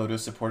 of the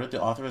voters supported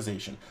the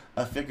authorization,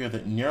 a figure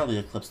that nearly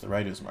eclipsed the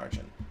writers'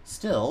 margin.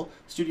 Still,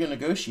 studio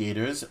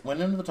negotiators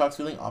went into the talks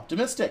feeling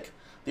optimistic.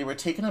 They were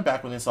taken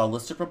aback when they saw a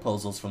list of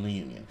proposals from the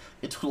union.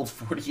 It totaled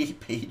 48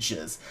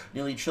 pages,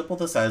 nearly triple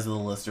the size of the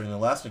list during the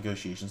last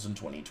negotiations in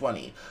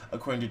 2020,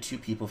 according to 2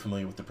 people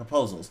familiar with the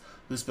proposals,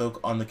 who spoke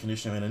on the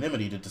condition of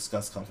anonymity to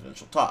discuss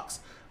confidential talks.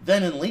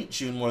 Then, in late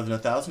June, more than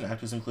 1,000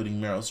 actors, including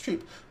Meryl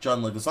Streep,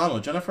 John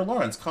Leguizamo, Jennifer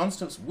Lawrence,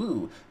 Constance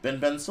Wu, Ben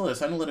Stiller,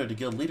 signed a letter to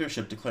Guild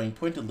leadership declaring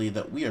pointedly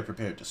that we are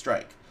prepared to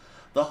strike.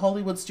 The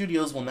Hollywood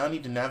studios will now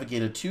need to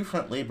navigate a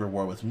 2-front labor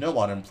war with no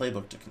modern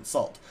playbook to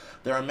consult.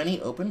 There are many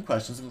open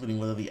questions, including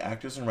whether the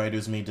actors and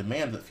writers may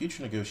demand that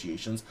future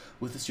negotiations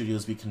with the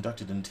studios be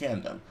conducted in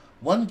tandem.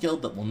 One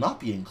guild that will not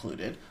be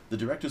included, the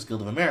Directors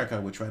Guild of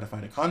America, which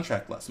ratified a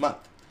contract last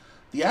month.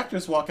 The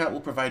actors' walkout will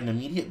provide an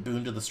immediate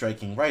boon to the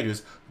striking writers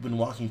who've been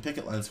walking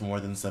picket lines for more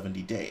than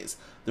 70 days.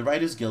 The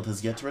Writers Guild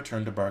has yet to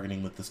return to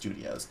bargaining with the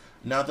studios.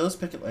 Now those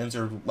picket lines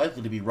are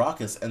likely to be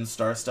raucous and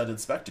star-studded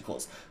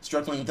spectacles,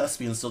 struggling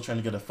thespians still trying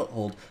to get a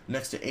foothold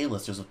next to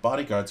A-listers with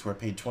bodyguards who are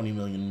paid $20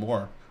 million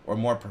more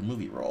per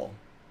movie role.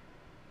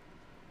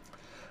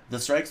 The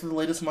strikes are the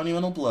latest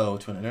monumental blow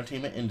to an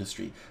entertainment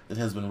industry that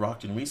has been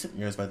rocked in recent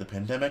years by the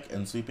pandemic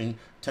and sweeping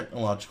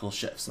technological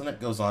shifts. And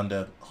it goes on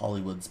to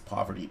Hollywood's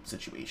poverty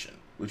situation,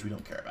 which we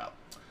don't care about.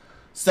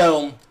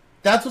 So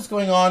that's what's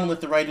going on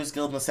with the Writers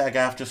Guild and the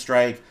SAG-AFTRA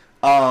strike.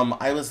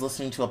 I was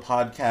listening to a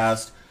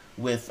podcast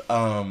with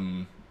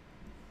Paul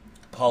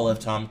F.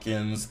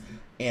 Tompkins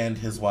and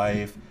his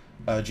wife,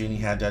 Janie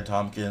Haddad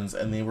Tompkins,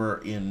 and they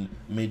were in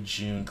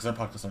mid-June, because our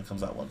podcast only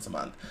comes out once a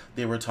month.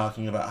 They were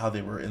talking about how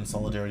they were in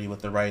solidarity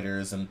with the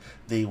writers, and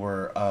they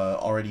were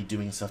already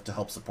doing stuff to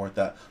help support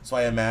that. So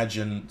I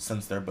imagine,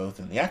 since they're both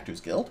in the Actors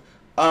Guild,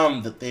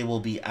 that they will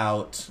be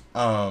out.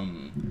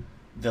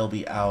 They'll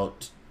be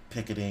out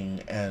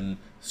picketing and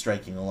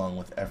striking along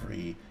with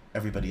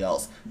everybody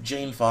else.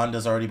 Jane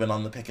Fonda's already been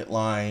on the picket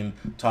line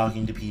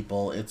talking to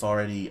people. It's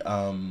already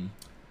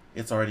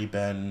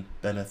been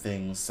a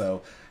thing.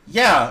 So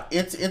yeah,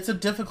 it's a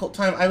difficult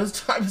time. I was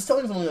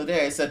telling someone the other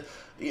day, I said,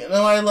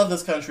 I love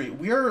this country.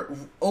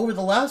 Over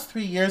the last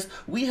 3 years,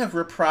 we have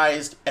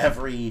reprised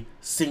every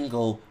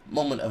single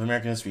moment of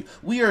American history.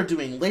 We are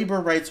doing labor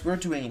rights, we're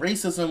doing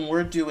racism,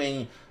 we're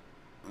doing,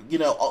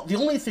 the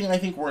only thing I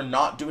think we're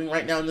not doing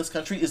right now in this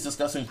country is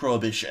discussing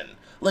prohibition.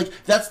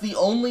 That's the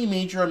only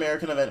major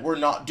American event we're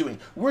not doing.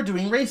 We're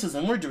doing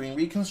racism, we're doing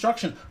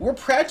Reconstruction, we're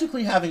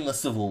practically having the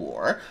Civil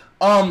War,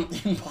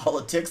 in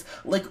politics.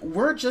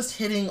 We're just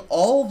hitting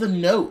all the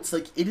notes.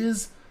 It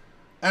is,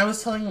 I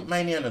was telling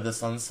my Nana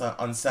this on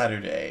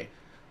Saturday,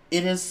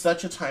 it is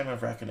such a time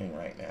of reckoning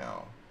right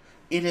now.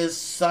 It is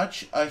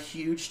such a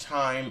huge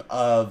time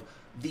of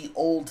the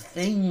old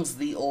things,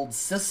 the old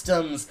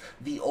systems,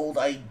 the old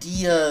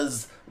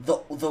ideas,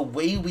 the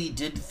way we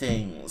did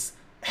things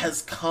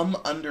has come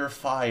under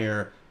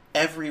fire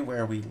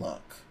everywhere we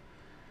look.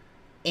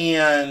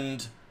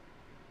 And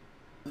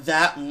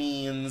that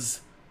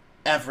means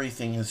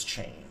everything has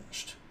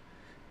changed.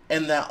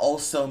 And that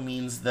also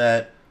means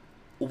that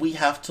we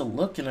have to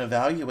look and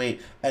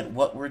evaluate at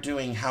what we're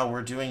doing, how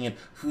we're doing it,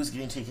 who's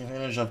getting taken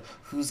advantage of,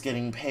 who's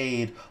getting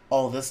paid,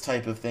 all this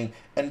type of thing,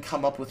 and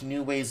come up with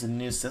new ways and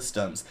new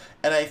systems.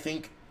 And I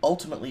think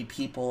ultimately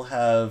people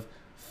have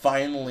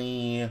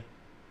finally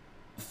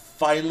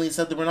finally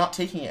said that we're not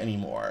taking it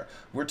anymore.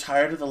 We're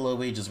tired of the low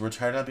wages. We're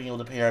tired of not being able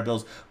to pay our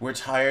bills. We're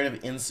tired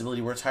of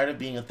instability. We're tired of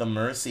being at the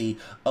mercy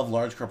of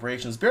large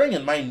corporations. Bearing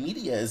in mind,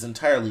 media is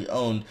entirely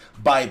owned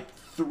by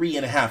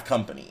 3.5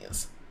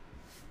 companies.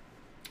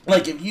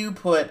 Like, if you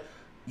put,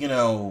 you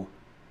know,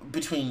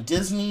 between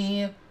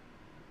Disney,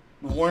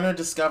 Warner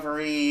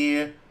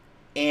Discovery,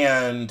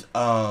 and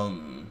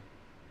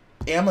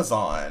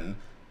Amazon,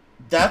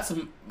 that's,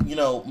 you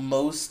know,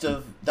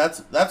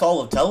 that's all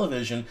of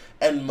television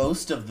and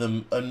most of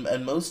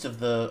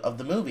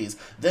the movies.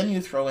 Then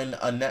you throw in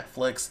a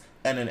Netflix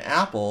and an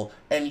Apple,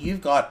 and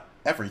you've got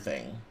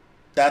everything.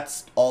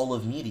 That's all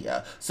of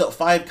media. So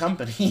 5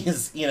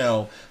 companies, you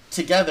know,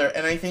 together,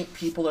 and I think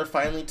people are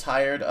finally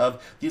tired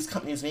of these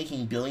companies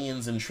making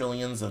billions and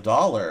trillions of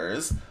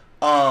dollars,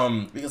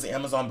 because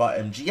Amazon bought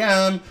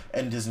MGM,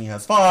 and Disney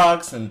has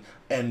Fox,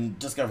 and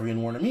Discovery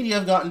and Warner Media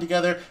have gotten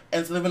together,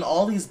 and so there have been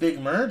all these big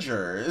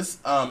mergers,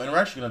 and we're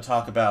actually going to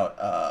talk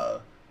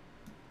about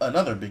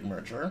another big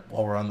merger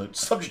while we're on the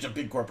subject of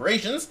big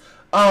corporations.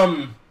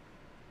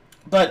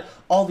 But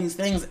all these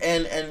things,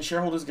 and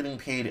shareholders getting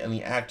paid, and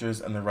the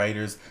actors and the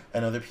writers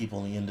and other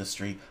people in the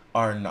industry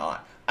are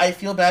not. I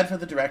feel bad for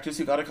the directors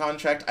who got a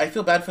contract. I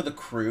feel bad for the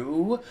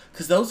crew,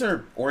 because those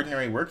are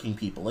ordinary working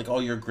people, like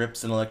all your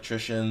grips and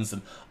electricians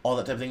and all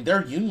that type of thing.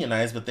 They're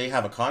unionized, but they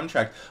have a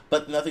contract,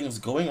 but nothing's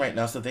going right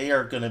now, so they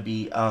are going to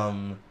be,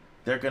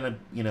 they're going to,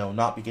 you know,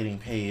 not be getting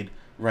paid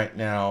right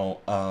now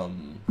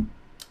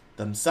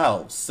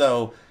themselves.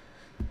 So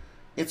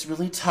it's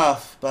really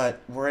tough, but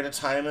we're at a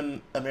time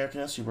in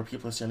American history where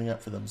people are standing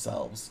up for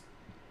themselves.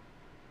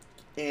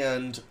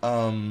 And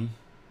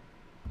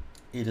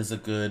it is a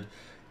good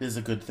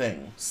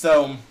thing.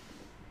 So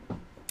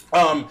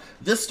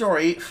this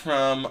story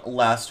from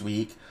last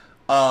week,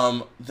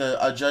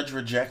 a judge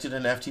rejected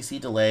an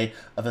FTC delay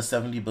of a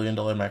 $70 billion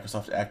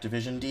Microsoft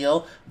Activision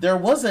deal. There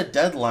was a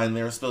deadline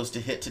they were supposed to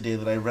hit today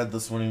that I read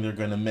this morning they're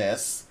going to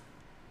miss.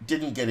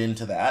 Didn't get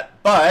into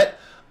that, but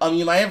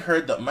you might have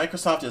heard that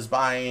Microsoft is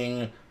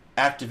buying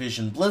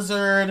Activision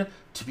Blizzard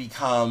to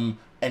become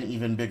an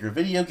even bigger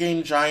video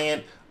game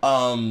giant.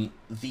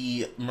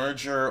 The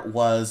merger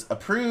was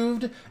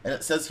approved, and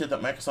it says here that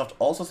Microsoft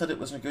also said it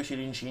was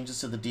negotiating changes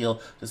to the deal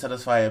to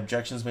satisfy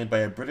objections made by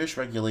a British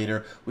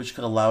regulator, which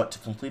could allow it to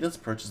complete its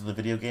purchase of the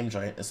video game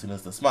giant as soon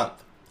as this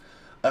month.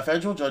 A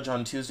federal judge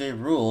on Tuesday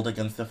ruled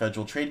against the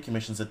Federal Trade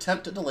Commission's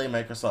attempt to delay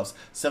Microsoft's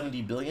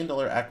 $70 billion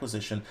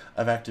acquisition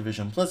of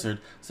Activision Blizzard,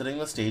 setting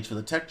the stage for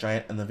the tech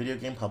giant and the video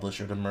game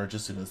publisher to merge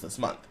as soon as this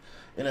month.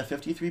 In a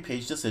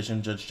 53-page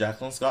decision, Judge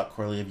Jacqueline Scott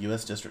Corley of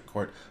U.S. District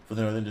Court for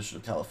the Northern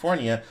District of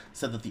California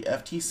said that the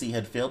FTC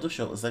had failed to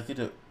show it was likely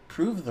to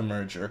prove the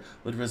merger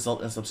would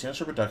result in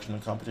substantial reduction in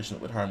competition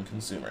that would harm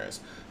consumers.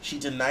 She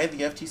denied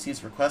the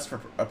FTC's request for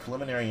a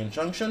preliminary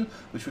injunction,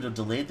 which would have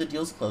delayed the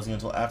deal's closing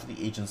until after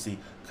the agency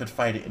could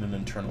fight it in an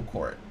internal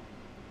court.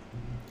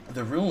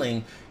 The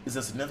ruling is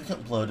a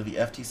significant blow to the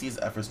FTC's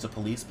efforts to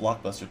police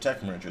blockbuster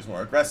tech mergers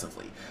more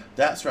aggressively.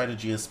 That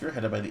strategy is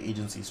spearheaded by the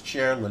agency's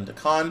chair, Linda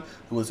Kahn,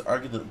 who has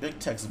argued that big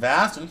tech's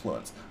vast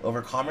influence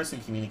over commerce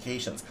and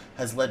communications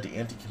has led to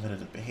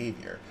anti-competitive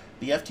behavior.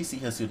 The FTC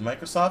has sued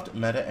Microsoft,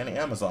 Meta, and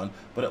Amazon,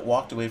 but it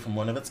walked away from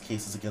one of its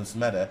cases against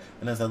Meta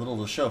and has had little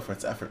to show for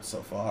its efforts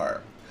so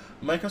far.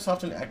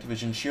 Microsoft and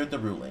Activision cheered the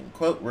ruling.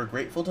 Quote, "We're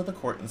grateful to the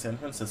court in San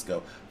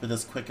Francisco for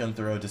this quick and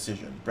thorough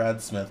decision,"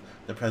 Brad Smith,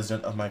 the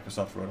president of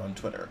Microsoft, wrote on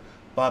Twitter.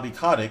 Bobby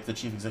Kotick, the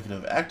chief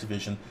executive of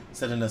Activision,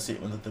 said in a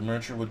statement that the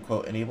merger would,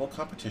 quote, "enable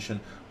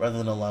competition rather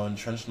than allow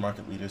entrenched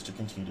market leaders to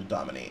continue to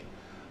dominate."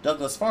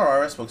 Douglas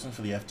Farrar, a spokesman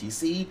for the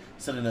FTC,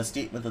 said in a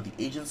statement that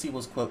the agency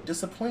was, quote,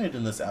 "disappointed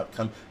in this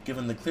outcome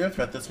given the clear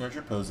threat this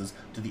merger poses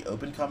to the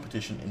open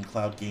competition in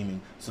cloud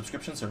gaming,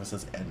 subscription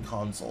services, and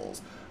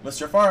consoles."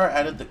 Mr. Farrar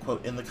added that,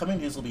 quote, "in the coming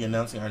days we'll be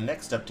announcing our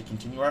next step to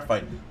continue our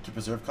fight to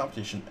preserve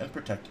competition and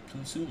protect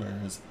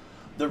consumers."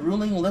 The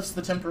ruling lifts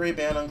the temporary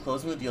ban on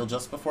closing the deal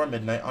just before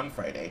midnight on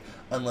Friday,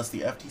 unless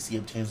the FTC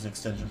obtains an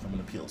extension from an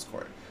appeals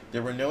court.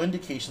 There were no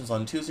indications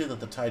on Tuesday that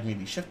the tide may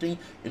be shifting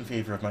in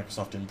favor of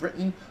Microsoft in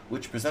Britain,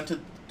 which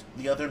presented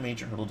the other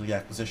major hurdle to the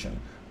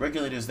acquisition.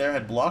 Regulators there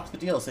had blocked the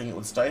deal, saying it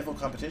would stifle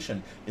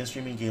competition in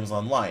streaming games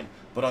online.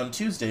 But on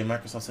Tuesday,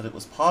 Microsoft said it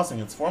was pausing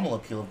its formal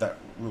appeal of that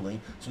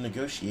ruling to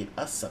negotiate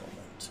a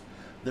settlement.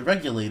 The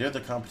regulator, the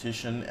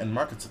Competition and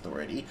Markets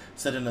Authority,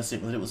 said in a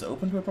statement that it was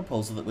open to a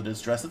proposal that would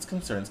address its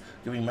concerns,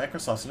 giving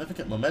Microsoft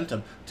significant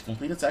momentum to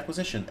complete its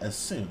acquisition as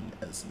soon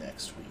as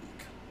next week.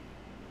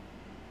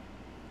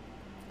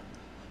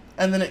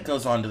 And then it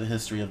goes on to the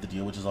history of the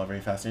deal, which is all very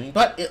fascinating.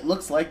 But it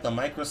looks like the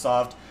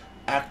Microsoft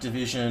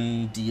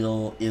Activision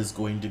deal is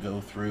going to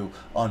go through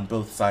on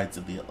both sides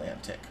of the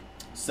Atlantic.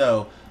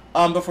 So,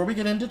 before we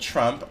get into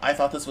Trump, I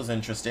thought this was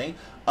interesting.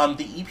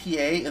 The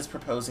EPA is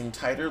proposing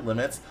tighter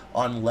limits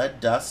on lead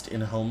dust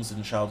in homes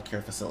and child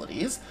care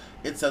facilities.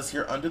 It says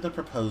here, under the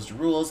proposed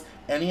rules,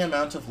 any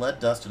amount of lead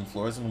dust in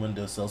floors and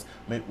windowsills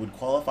would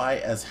qualify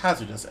as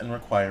hazardous and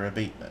require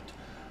abatement.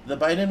 The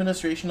Biden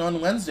administration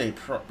on Wednesday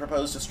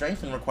proposed to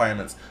strengthen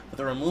requirements for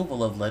the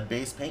removal of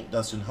lead-based paint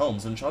dust in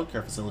homes and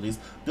childcare facilities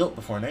built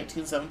before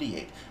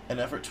 1978, an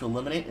effort to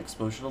eliminate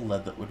exposure to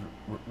lead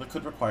that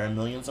could require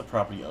millions of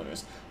property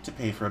owners to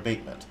pay for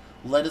abatement.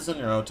 Lead is a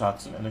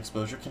neurotoxin, and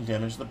exposure can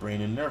damage the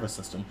brain and nervous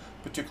system,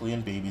 particularly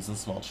in babies and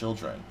small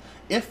children.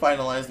 If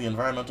finalized, the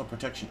Environmental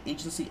Protection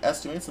Agency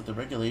estimates that the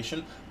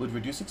regulation would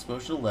reduce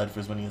exposure to lead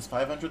for as many as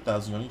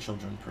 500,000 young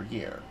children per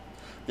year.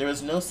 There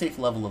is no safe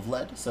level of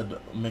lead, said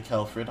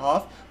Mikhail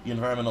Friedhoff, the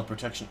Environmental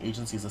Protection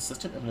Agency's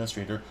assistant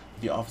administrator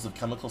with the Office of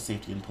Chemical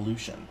Safety and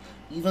Pollution.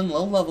 Even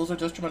low levels are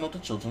detrimental to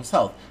children's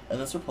health,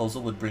 and this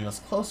proposal would bring us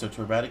closer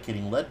to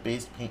eradicating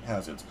lead-based paint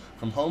hazards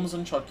from homes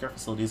and childcare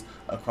facilities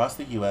across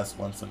the U.S.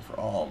 once and for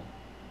all.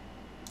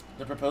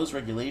 The proposed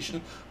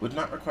regulation would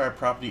not require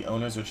property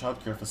owners or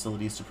childcare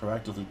facilities to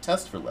proactively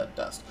test for lead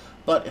dust,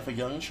 but if a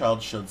young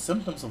child showed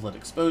symptoms of lead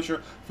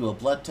exposure through a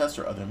blood test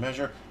or other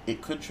measure,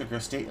 it could trigger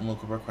state and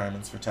local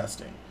requirements for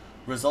testing.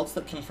 Results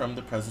that confirm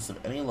the presence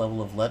of any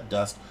level of lead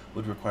dust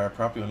would require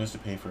property owners to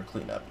pay for a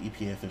cleanup,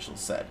 EPA officials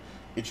said.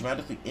 It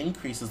dramatically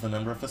increases the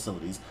number of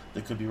facilities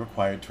that could be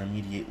required to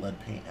remediate lead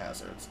paint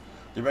hazards.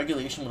 The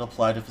regulation would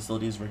apply to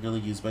facilities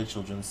regularly used by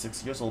children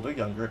 6 years old or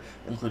younger,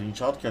 including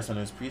child care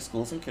centers,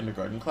 preschools, and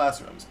kindergarten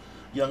classrooms.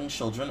 Young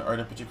children are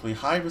at a particularly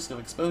high risk of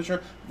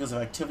exposure because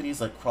of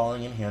activities like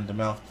crawling and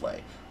hand-to-mouth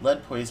play.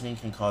 Lead poisoning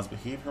can cause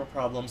behavioral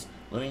problems,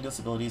 learning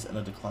disabilities, and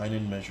a decline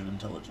in measured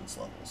intelligence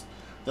levels.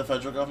 The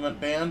federal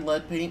government banned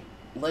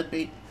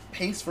lead-based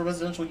paste for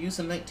residential use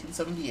in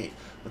 1978,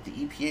 but the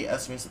EPA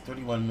estimates that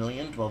 31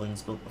 million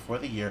dwellings built before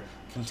the year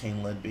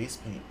contain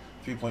lead-based paint,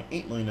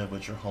 3.8 million of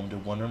which are home to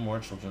one or more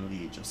children under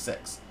the age of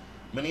 6.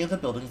 Many of the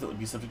buildings that would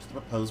be subject to the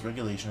proposed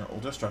regulation are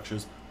older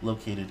structures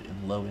located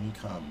in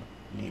low-income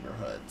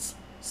neighborhoods.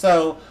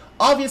 So,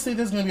 obviously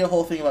there's going to be a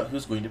whole thing about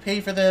who's going to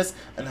pay for this,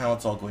 and how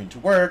it's all going to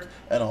work,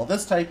 and all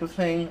this type of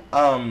thing.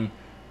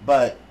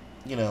 But,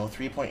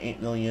 3.8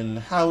 million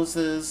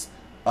houses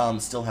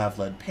still have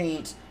lead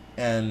paint,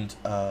 and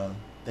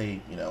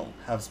they,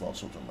 have small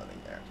children living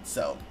there.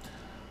 So,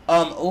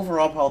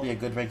 overall, probably a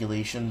good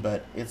regulation,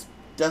 but it's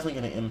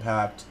definitely going to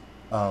impact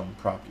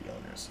property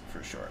owners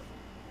for sure.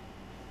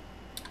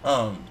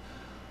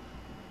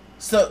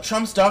 So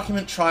Trump's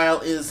document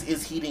trial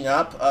is heating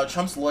up.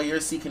 Trump's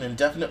lawyers seek an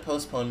indefinite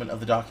postponement of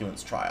the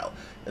documents trial.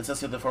 It says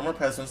that the former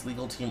president's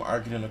legal team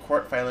argued in a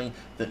court filing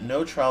that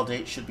no trial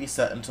date should be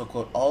set until,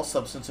 quote, all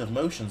substantive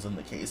motions in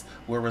the case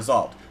were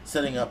resolved,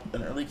 setting up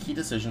an early key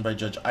decision by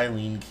Judge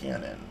Eileen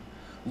Cannon.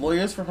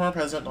 Lawyers for former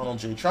President Donald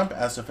J. Trump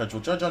asked a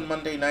federal judge on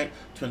Monday night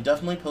to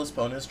indefinitely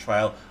postpone his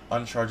trial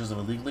on charges of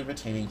illegally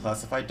retaining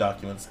classified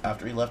documents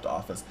after he left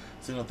office,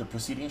 saying that the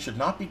proceedings should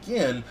not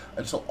begin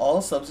until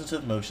all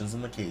substantive motions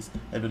in the case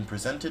had been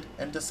presented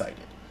and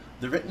decided.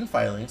 The written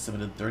filing,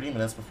 submitted 30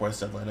 minutes before its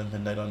deadline at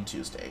midnight on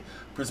Tuesday,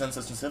 presents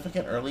a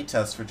significant early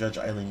test for Judge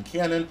Eileen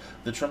Cannon,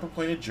 the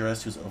Trump-appointed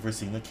jurist who's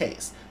overseeing the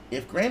case.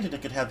 If granted,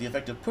 it could have the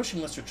effect of pushing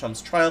Mr.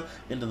 Trump's trial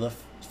into the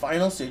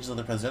final stages of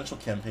the presidential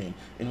campaign,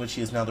 in which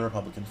he is now the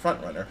Republican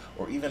frontrunner,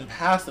 or even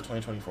past the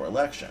 2024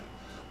 election.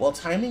 While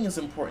timing is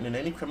important in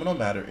any criminal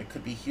matter, it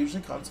could be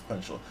hugely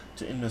consequential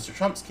in Mr.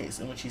 Trump's case,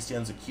 in which he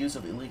stands accused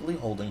of illegally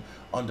holding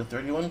onto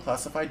 31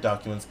 classified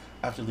documents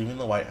after leaving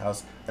the White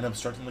House and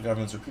obstructing the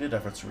government's repeated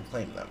efforts to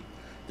reclaim them.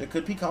 There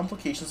could be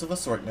complications of a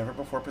sort never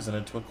before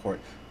presented to a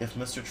court if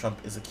Mr.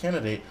 Trump is a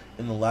candidate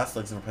in the last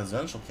legs of a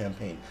presidential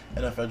campaign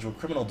and a federal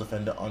criminal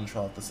defendant on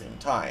trial at the same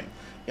time.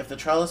 If the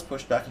trial is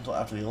pushed back until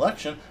after the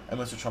election and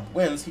Mr. Trump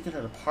wins, he could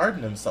try to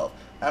pardon himself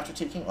after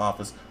taking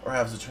office or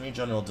have his attorney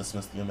general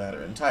dismiss the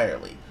matter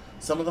entirely.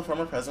 Some of the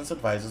former president's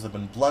advisors have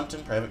been blunt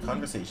in private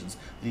conversations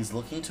that he's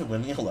looking to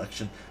win the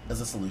election as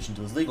a solution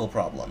to his legal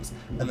problems,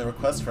 and the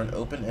request for an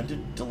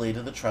open-ended delay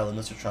to the trial of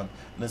Mr. Trump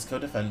and his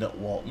co-defendant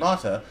Walt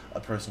Nauta,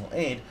 a personal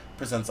aide,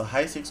 presents a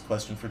high-stakes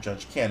question for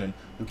Judge Cannon,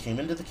 who came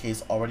into the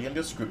case already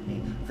under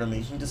scrutiny for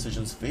making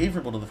decisions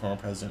favorable to the former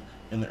president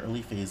in the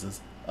early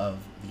phases of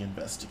the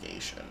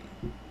investigation.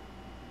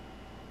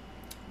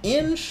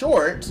 In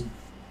short,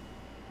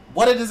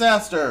 what a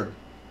disaster!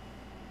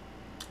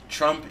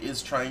 Trump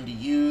is trying to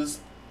use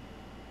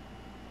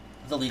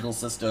the legal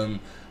system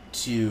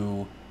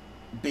to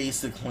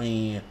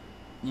basically,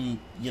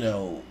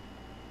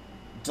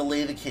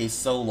 delay the case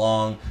so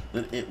long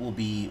that it will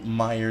be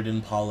mired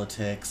in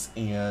politics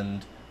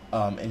and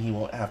he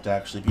won't have to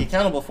actually be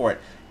accountable for it.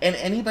 And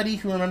anybody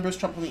who remembers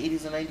Trump from the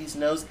 80s and 90s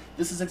knows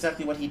this is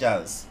exactly what he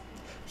does.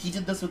 He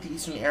did this with the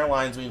Eastern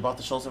Airlines when he bought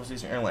the shuttle service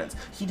Eastern Airlines.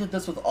 He did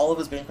this with all of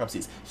his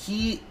bankruptcies.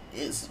 He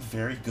is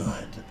very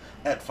good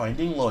at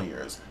finding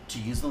lawyers to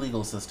use the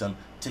legal system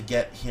to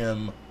get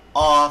him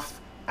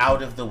off,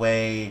 out of the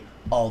way,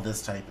 all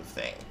this type of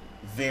thing.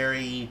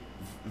 Very,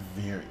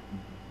 very,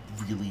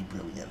 really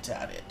brilliant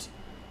at it.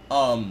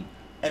 And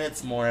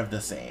it's more of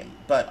the same.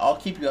 But I'll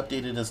keep you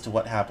updated as to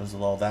what happens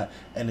with all that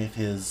and if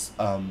his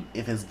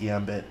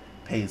gambit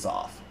pays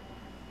off.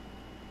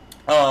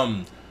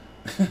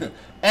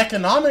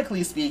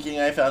 Economically speaking,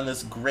 I found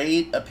this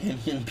great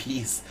opinion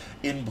piece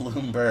in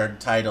Bloomberg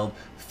titled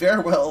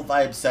 "Farewell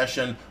Vibe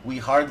Session, We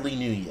Hardly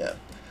Knew Ya."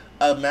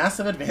 A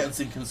massive advance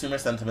in consumer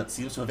sentiment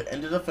seems to have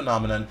ended a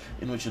phenomenon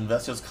in which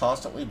investors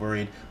constantly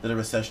worried that a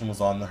recession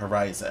was on the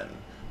horizon.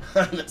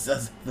 And it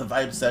says, the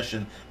vibe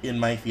session, in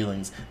my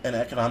feelings, an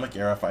economic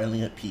era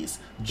finally at peace,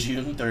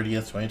 June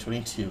 30th,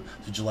 2022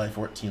 to July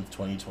 14th,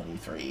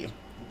 2023.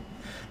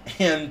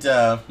 And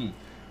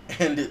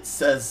it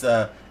says,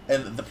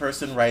 and the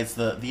person writes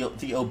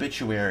the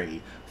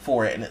obituary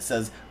for it, and it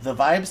says, the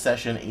vibe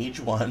session, age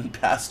 1,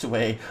 passed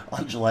away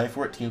on July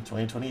 14th,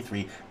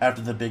 2023,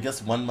 after the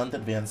biggest one-month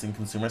advance in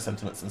consumer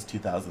sentiment since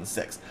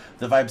 2006.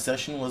 The vibe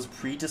session was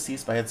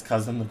predeceased by its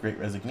cousin, the Great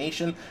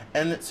Resignation,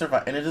 and it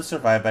is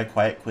survived by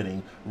quiet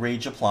quitting,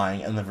 rage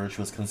applying, and the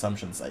virtuous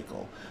consumption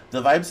cycle.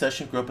 The vibe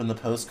session grew up in the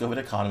post-COVID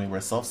economy where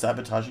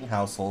self-sabotaging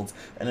households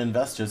and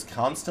investors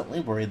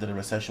constantly worried that a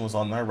recession was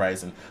on the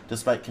horizon,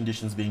 despite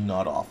conditions being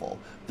not awful.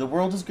 The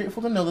world is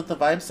grateful to know that the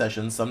vibe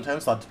session,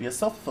 sometimes thought to be a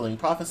self-fulfilling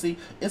prophecy,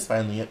 is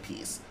finally at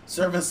peace.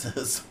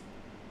 Services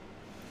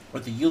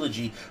with a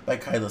eulogy by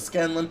Kyla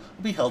Scanlon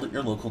will be held at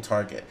your local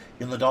Target,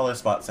 in the dollar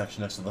spot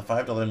section next to the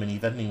 $5 mini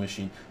vending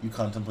machine you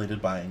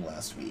contemplated buying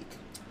last week.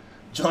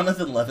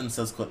 Jonathan Levin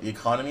says, quote, the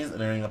economy is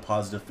entering a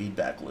positive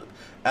feedback loop.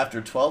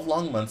 After 12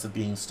 long months of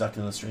being stuck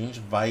in the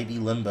strange,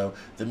 vibey limbo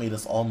that made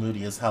us all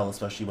moody as hell,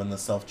 especially when the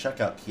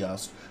self-checkout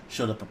kiosk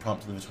showed up a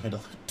promptly with a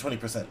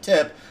 20%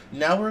 tip,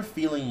 now we're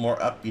feeling more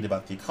upbeat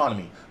about the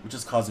economy, which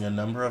is causing a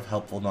number of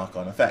helpful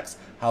knock-on effects.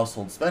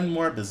 Households spend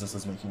more,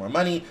 businesses make more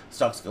money,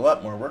 stocks go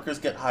up, more workers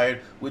get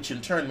hired, which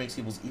in turn makes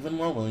people even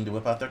more willing to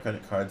whip out their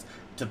credit cards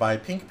to buy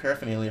pink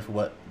paraphernalia for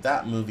what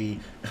that movie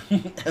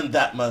and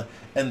that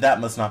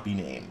must not be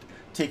named.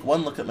 Take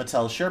one look at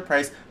Mattel's share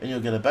price, and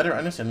you'll get a better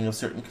understanding of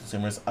certain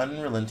consumers'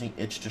 unrelenting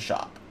itch to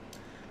shop.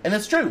 And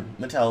it's true,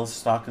 Mattel's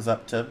stock is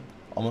up to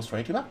almost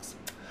 $22.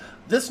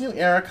 This new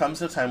era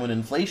comes at a time when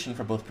inflation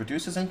for both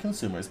producers and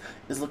consumers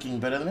is looking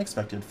better than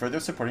expected, further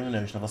supporting the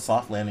notion of a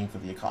soft landing for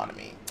the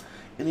economy.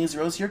 In these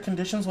rosier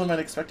conditions, one might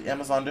expect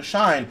Amazon to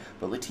shine,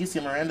 but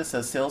Leticia Miranda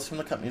says sales from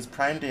the company's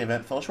Prime Day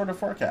event fell short of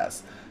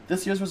forecasts.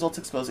 This year's results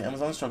expose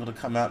Amazon's struggle to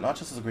come out not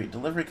just as a great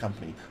delivery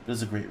company, but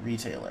as a great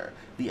retailer.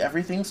 The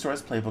Everything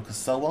Store's playbook is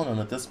so well known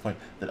at this point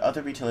that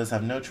other retailers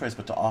have no choice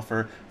but to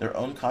offer their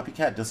own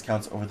copycat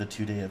discounts over the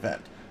two-day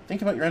event.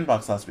 Think about your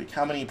inbox last week.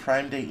 How many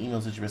Prime Day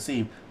emails did you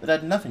receive that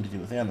had nothing to do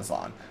with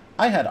Amazon?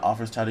 I had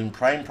offers touting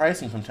prime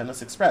pricing from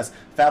Tennis Express,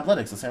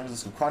 Fabletics, the San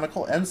Francisco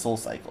Chronicle, and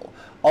SoulCycle.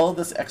 All of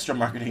this extra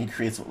marketing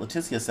creates what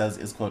Leticia says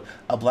is, quote,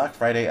 a Black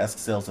Friday-esque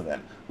sales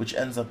event, which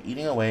ends up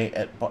eating away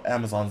at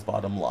Amazon's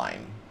bottom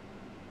line.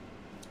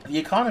 The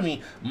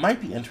economy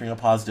might be entering a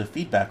positive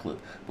feedback loop,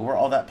 but where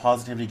all that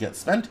positivity gets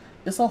spent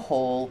is a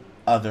whole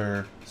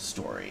other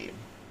story.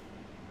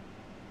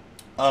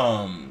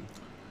 And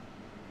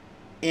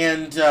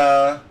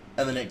then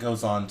it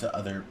goes on to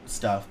other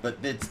stuff,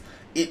 but the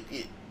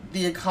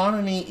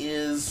economy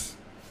is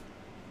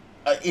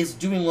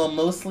doing well,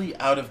 mostly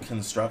out of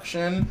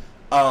construction.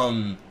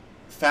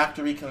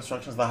 Factory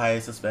construction is the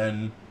highest it's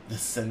been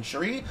this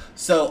century,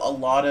 so a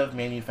lot of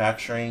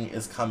manufacturing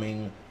is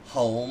coming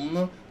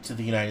home to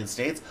the United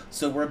States.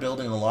 So we're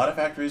building a lot of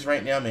factories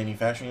right now,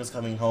 manufacturing is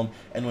coming home,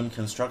 and when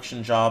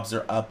construction jobs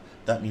are up,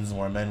 that means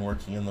more men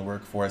working in the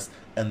workforce,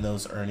 and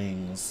those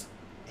earnings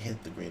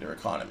hit the greater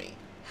economy.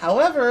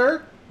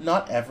 However,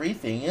 not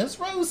everything is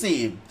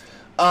rosy.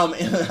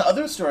 In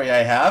another story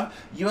I have,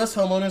 U.S.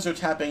 homeowners are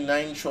tapping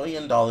 $9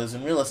 trillion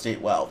in real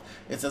estate wealth.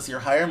 It says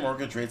here higher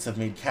mortgage rates have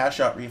made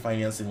cash-out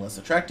refinancing less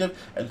attractive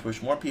and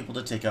pushed more people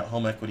to take out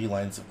home equity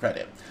lines of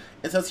credit.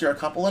 It says here a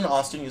couple in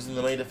Austin using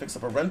the money to fix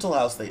up a rental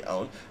house they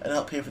own and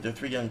help pay for their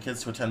 3 young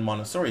kids to attend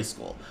Montessori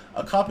school.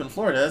 A cop in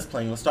Florida is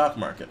playing the stock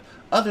market.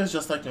 Others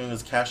just like knowing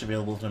there's cash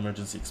available if an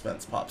emergency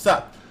expense pops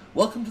up.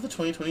 Welcome to the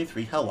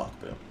 2023 Helllock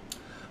Boom.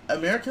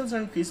 Americans are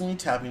increasingly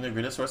tapping their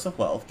greatest source of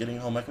wealth, getting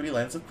home equity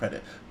lines of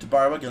credit, to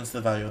borrow against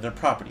the value of their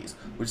properties,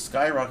 which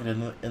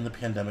skyrocketed in the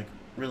pandemic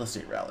real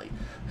estate rally.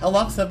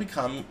 Hellocks have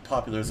become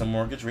popular as a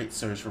mortgage rate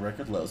surge for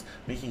record lows,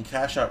 making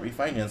cash-out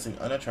refinancing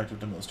unattractive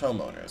to most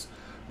homeowners.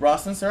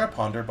 Ross and Sarah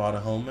Ponder bought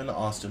a home in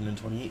Austin in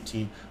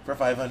 2018 for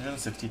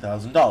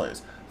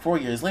 $560,000. 4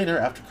 years later,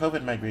 after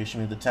COVID migration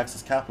made the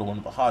Texas capital one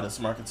of the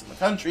hottest markets in the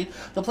country,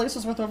 the place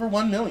was worth over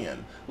 $1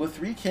 million. With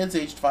three kids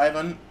aged 5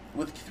 and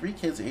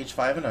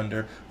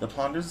under, the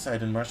Ponders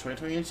decided in March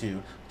 2022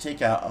 to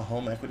take out a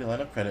home equity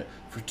line of credit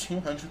for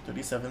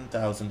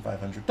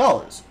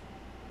 $237,500.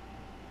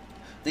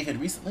 They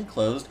had recently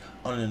closed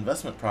on an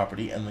investment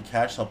property, and the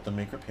cash helped them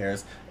make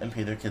repairs and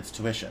pay their kids'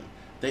 tuition.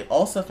 They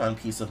also found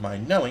peace of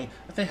mind knowing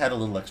that they had a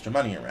little extra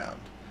money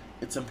around.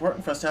 It's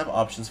important for us to have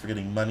options for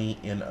getting money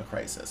in a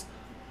crisis.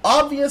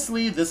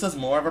 Obviously, this is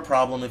more of a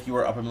problem if you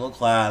are upper middle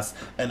class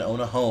and own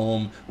a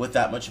home with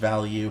that much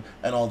value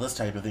and all this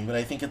type of thing, but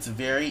I think it's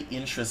very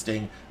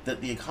interesting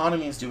that the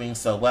economy is doing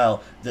so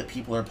well that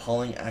people are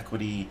pulling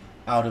equity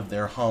out of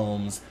their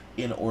homes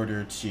in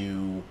order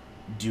to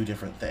do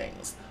different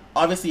things.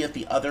 Obviously, at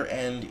the other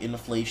end,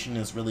 inflation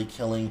is really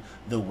killing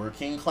the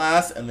working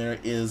class, and there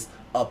is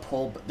a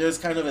pull. It's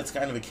kind of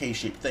a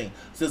K-shaped thing.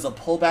 So there's a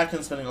pullback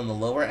in spending on the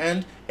lower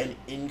end, an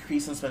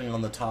increase in spending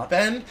on the top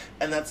end,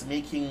 and that's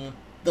making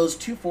those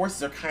two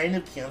forces are kind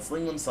of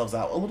canceling themselves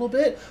out a little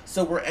bit.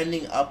 So we're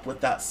ending up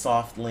with that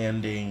soft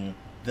landing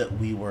that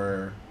we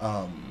were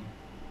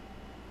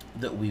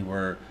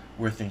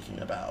thinking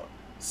about.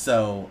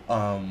 So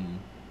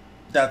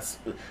that's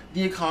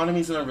the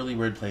economy's in a really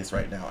weird place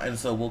right now, and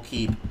so we'll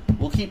keep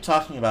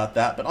talking about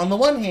that. But on the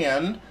one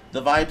hand,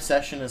 the vibe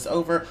session is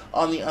over.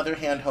 On the other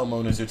hand,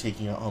 homeowners are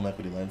taking out home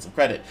equity lines of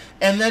credit,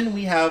 and then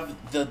we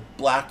have they're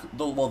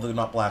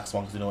not black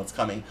swan because we know what's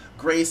coming,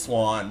 gray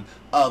swan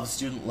of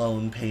student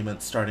loan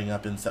payments starting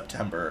up in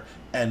September,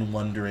 and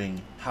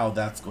wondering how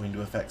that's going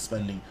to affect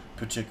spending,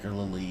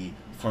 particularly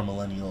for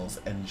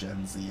millennials and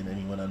Gen Z and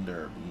anyone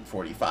under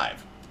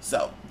 45.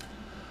 So.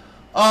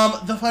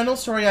 The final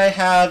story I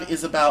have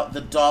is about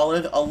the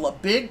dollar. A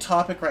big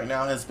topic right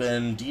now has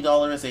been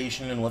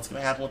de-dollarization and what's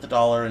going to happen with the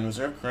dollar and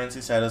reserve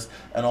currency status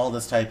and all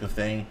this type of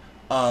thing.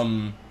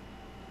 And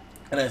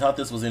I thought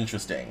this was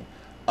interesting.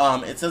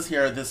 It says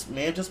here, this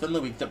may have just been the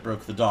week that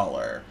broke the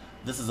dollar.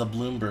 This is a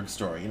Bloomberg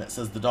story, and it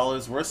says the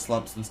dollar's worst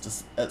slump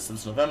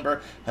since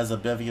November has a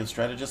bevy of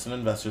strategists and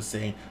investors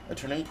saying a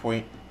turning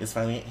point is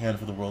finally at hand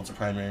for the world's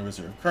primary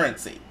reserve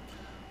currency.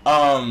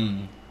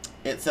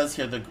 It says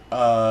here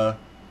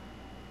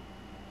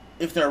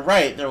if they're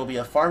right, there will be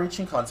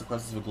far-reaching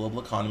consequences for global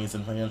economies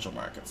and financial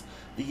markets.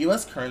 The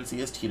U.S. currency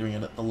is teetering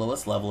at the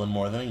lowest level in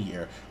more than a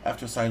year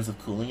after signs of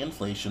cooling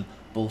inflation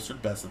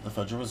bolstered bets that the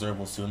Federal Reserve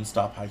will soon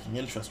stop hiking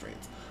interest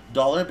rates.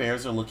 Dollar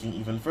bears are looking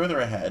even further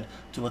ahead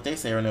to what they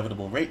say are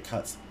inevitable rate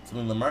cuts,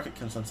 something the market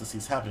consensus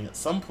sees happening at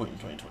some point in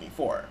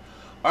 2024.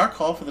 Our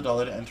call for the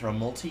dollar to enter a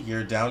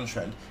multi-year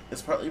downtrend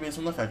is partly based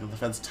on the fact that the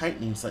Fed's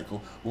tightening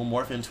cycle will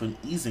morph into an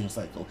easing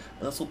cycle,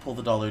 and this will pull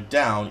the dollar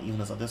down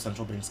even as other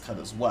central banks cut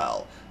as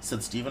well,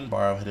 said Stephen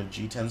Barrow, head of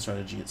G10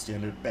 strategy at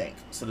Standard Bank,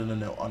 said in a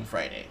note on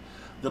Friday.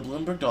 The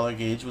Bloomberg dollar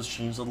gauge was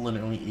changed a little in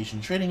early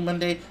Asian trading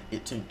Monday.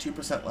 It tanked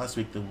 2% last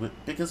week, the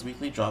biggest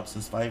weekly drop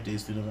since 5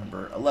 days through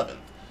November 11th.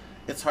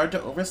 It's hard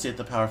to overstate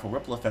the powerful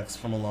ripple effects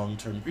from a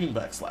long-term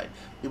greenback slide.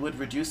 It would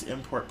reduce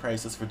import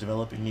prices for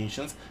developing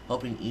nations,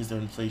 helping ease their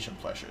inflation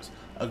pressures.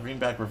 A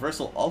greenback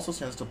reversal also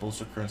stands to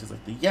bolster currencies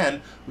like the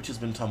yen, which has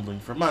been tumbling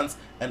for months,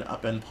 and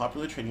upend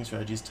popular trading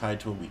strategies tied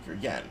to a weaker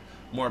yen.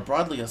 More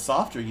broadly, a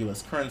softer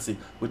U.S. currency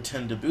would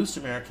tend to boost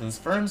American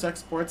firms'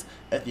 exports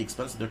at the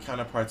expense of their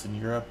counterparts in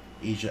Europe,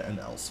 Asia, and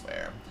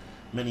elsewhere.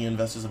 Many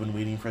investors have been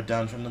waiting for a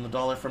downtrend in the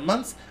dollar for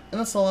months, and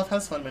the sell-off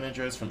has fund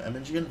managers from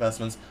M&G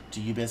Investments to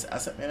UBS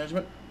Asset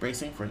Management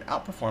bracing for an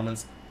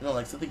outperformance in the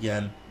likes of the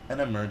yen and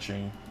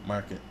emerging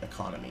market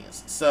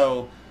economies.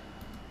 So,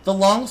 the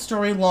long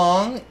story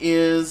long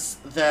is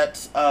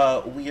that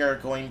we are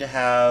going to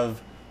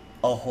have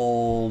a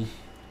whole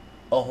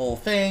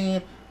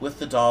thing with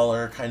the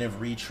dollar kind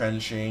of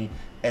retrenching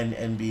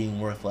and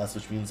being worth less,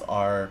 which means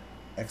our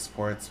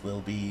exports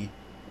will be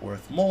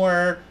worth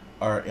more,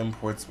 our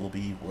imports will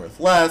be worth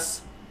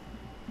less,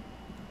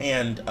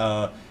 and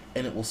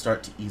it will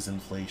start to ease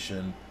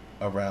inflation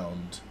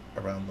around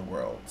the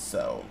world.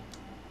 So,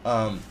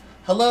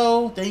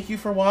 hello, thank you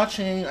for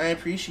watching. I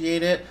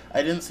appreciate it.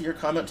 I didn't see your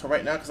comment till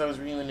right now because I was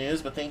reading the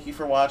news, but thank you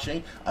for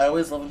watching. I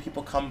always love when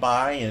people come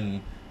by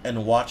and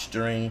watch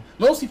during.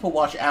 Most people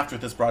watch after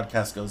this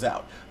broadcast goes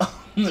out,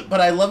 but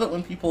I love it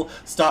when people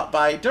stop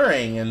by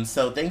during. And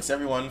so, thanks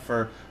everyone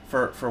for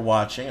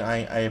watching.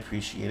 I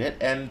appreciate it.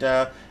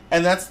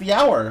 And that's the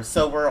hour.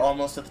 So we're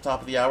almost at the top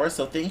of the hour.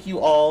 So thank you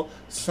all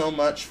so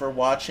much for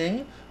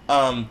watching.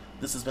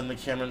 This has been the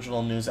Cameron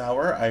Journal News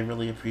Hour. I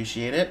really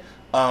appreciate it.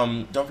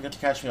 Don't forget to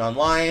catch me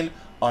online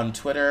on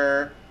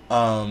Twitter,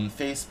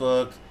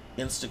 Facebook,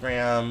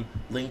 Instagram,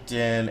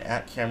 LinkedIn,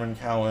 at Cameron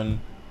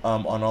Cowan,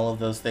 on all of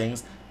those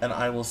things. And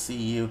I will see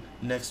you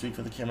next week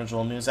for the Cameron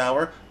Journal News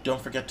Hour.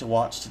 Don't forget to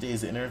watch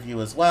today's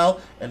interview as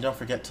well. And don't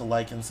forget to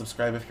like and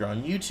subscribe if you're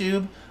on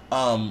YouTube.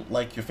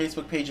 Like your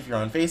Facebook page if you're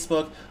on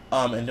Facebook.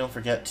 And don't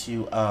forget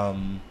to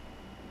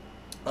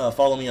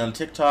follow me on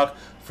TikTok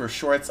for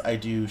shorts. I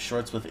do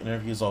shorts with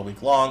interviews all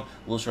week long.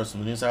 Little shorts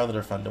from the News Hour that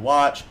are fun to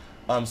watch.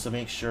 So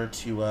make sure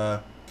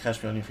to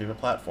catch me on your favorite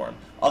platform.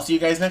 I'll see you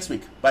guys next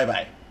week.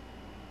 Bye-bye.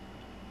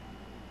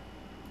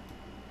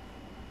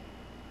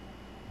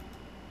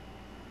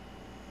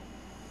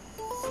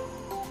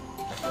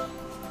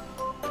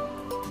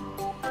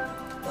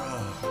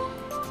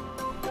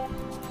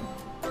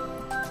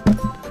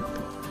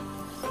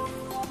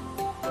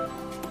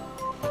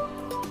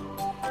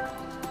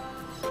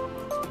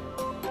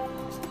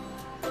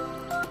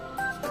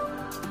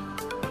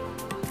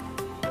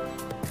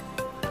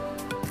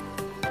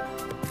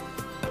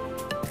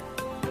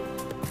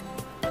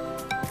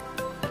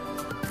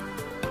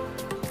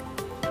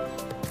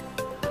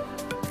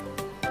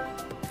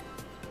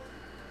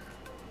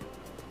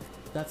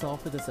 That's all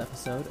for this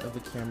episode of the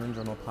Cameron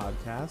Journal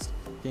Podcast.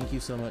 Thank you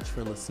so much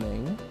for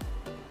listening.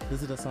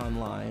 Visit us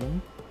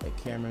online at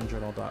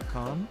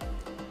CameronJournal.com.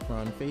 We're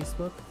on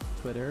Facebook,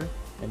 Twitter,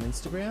 and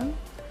Instagram.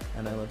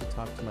 and I love to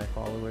talk to my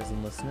followers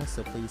and listeners,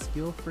 so please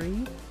feel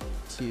free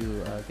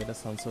to get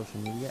us on social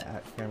media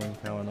at Cameron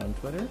Cowan on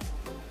Twitter,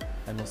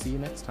 and we'll see you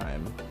next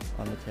time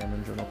on the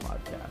Cameron Journal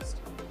Podcast.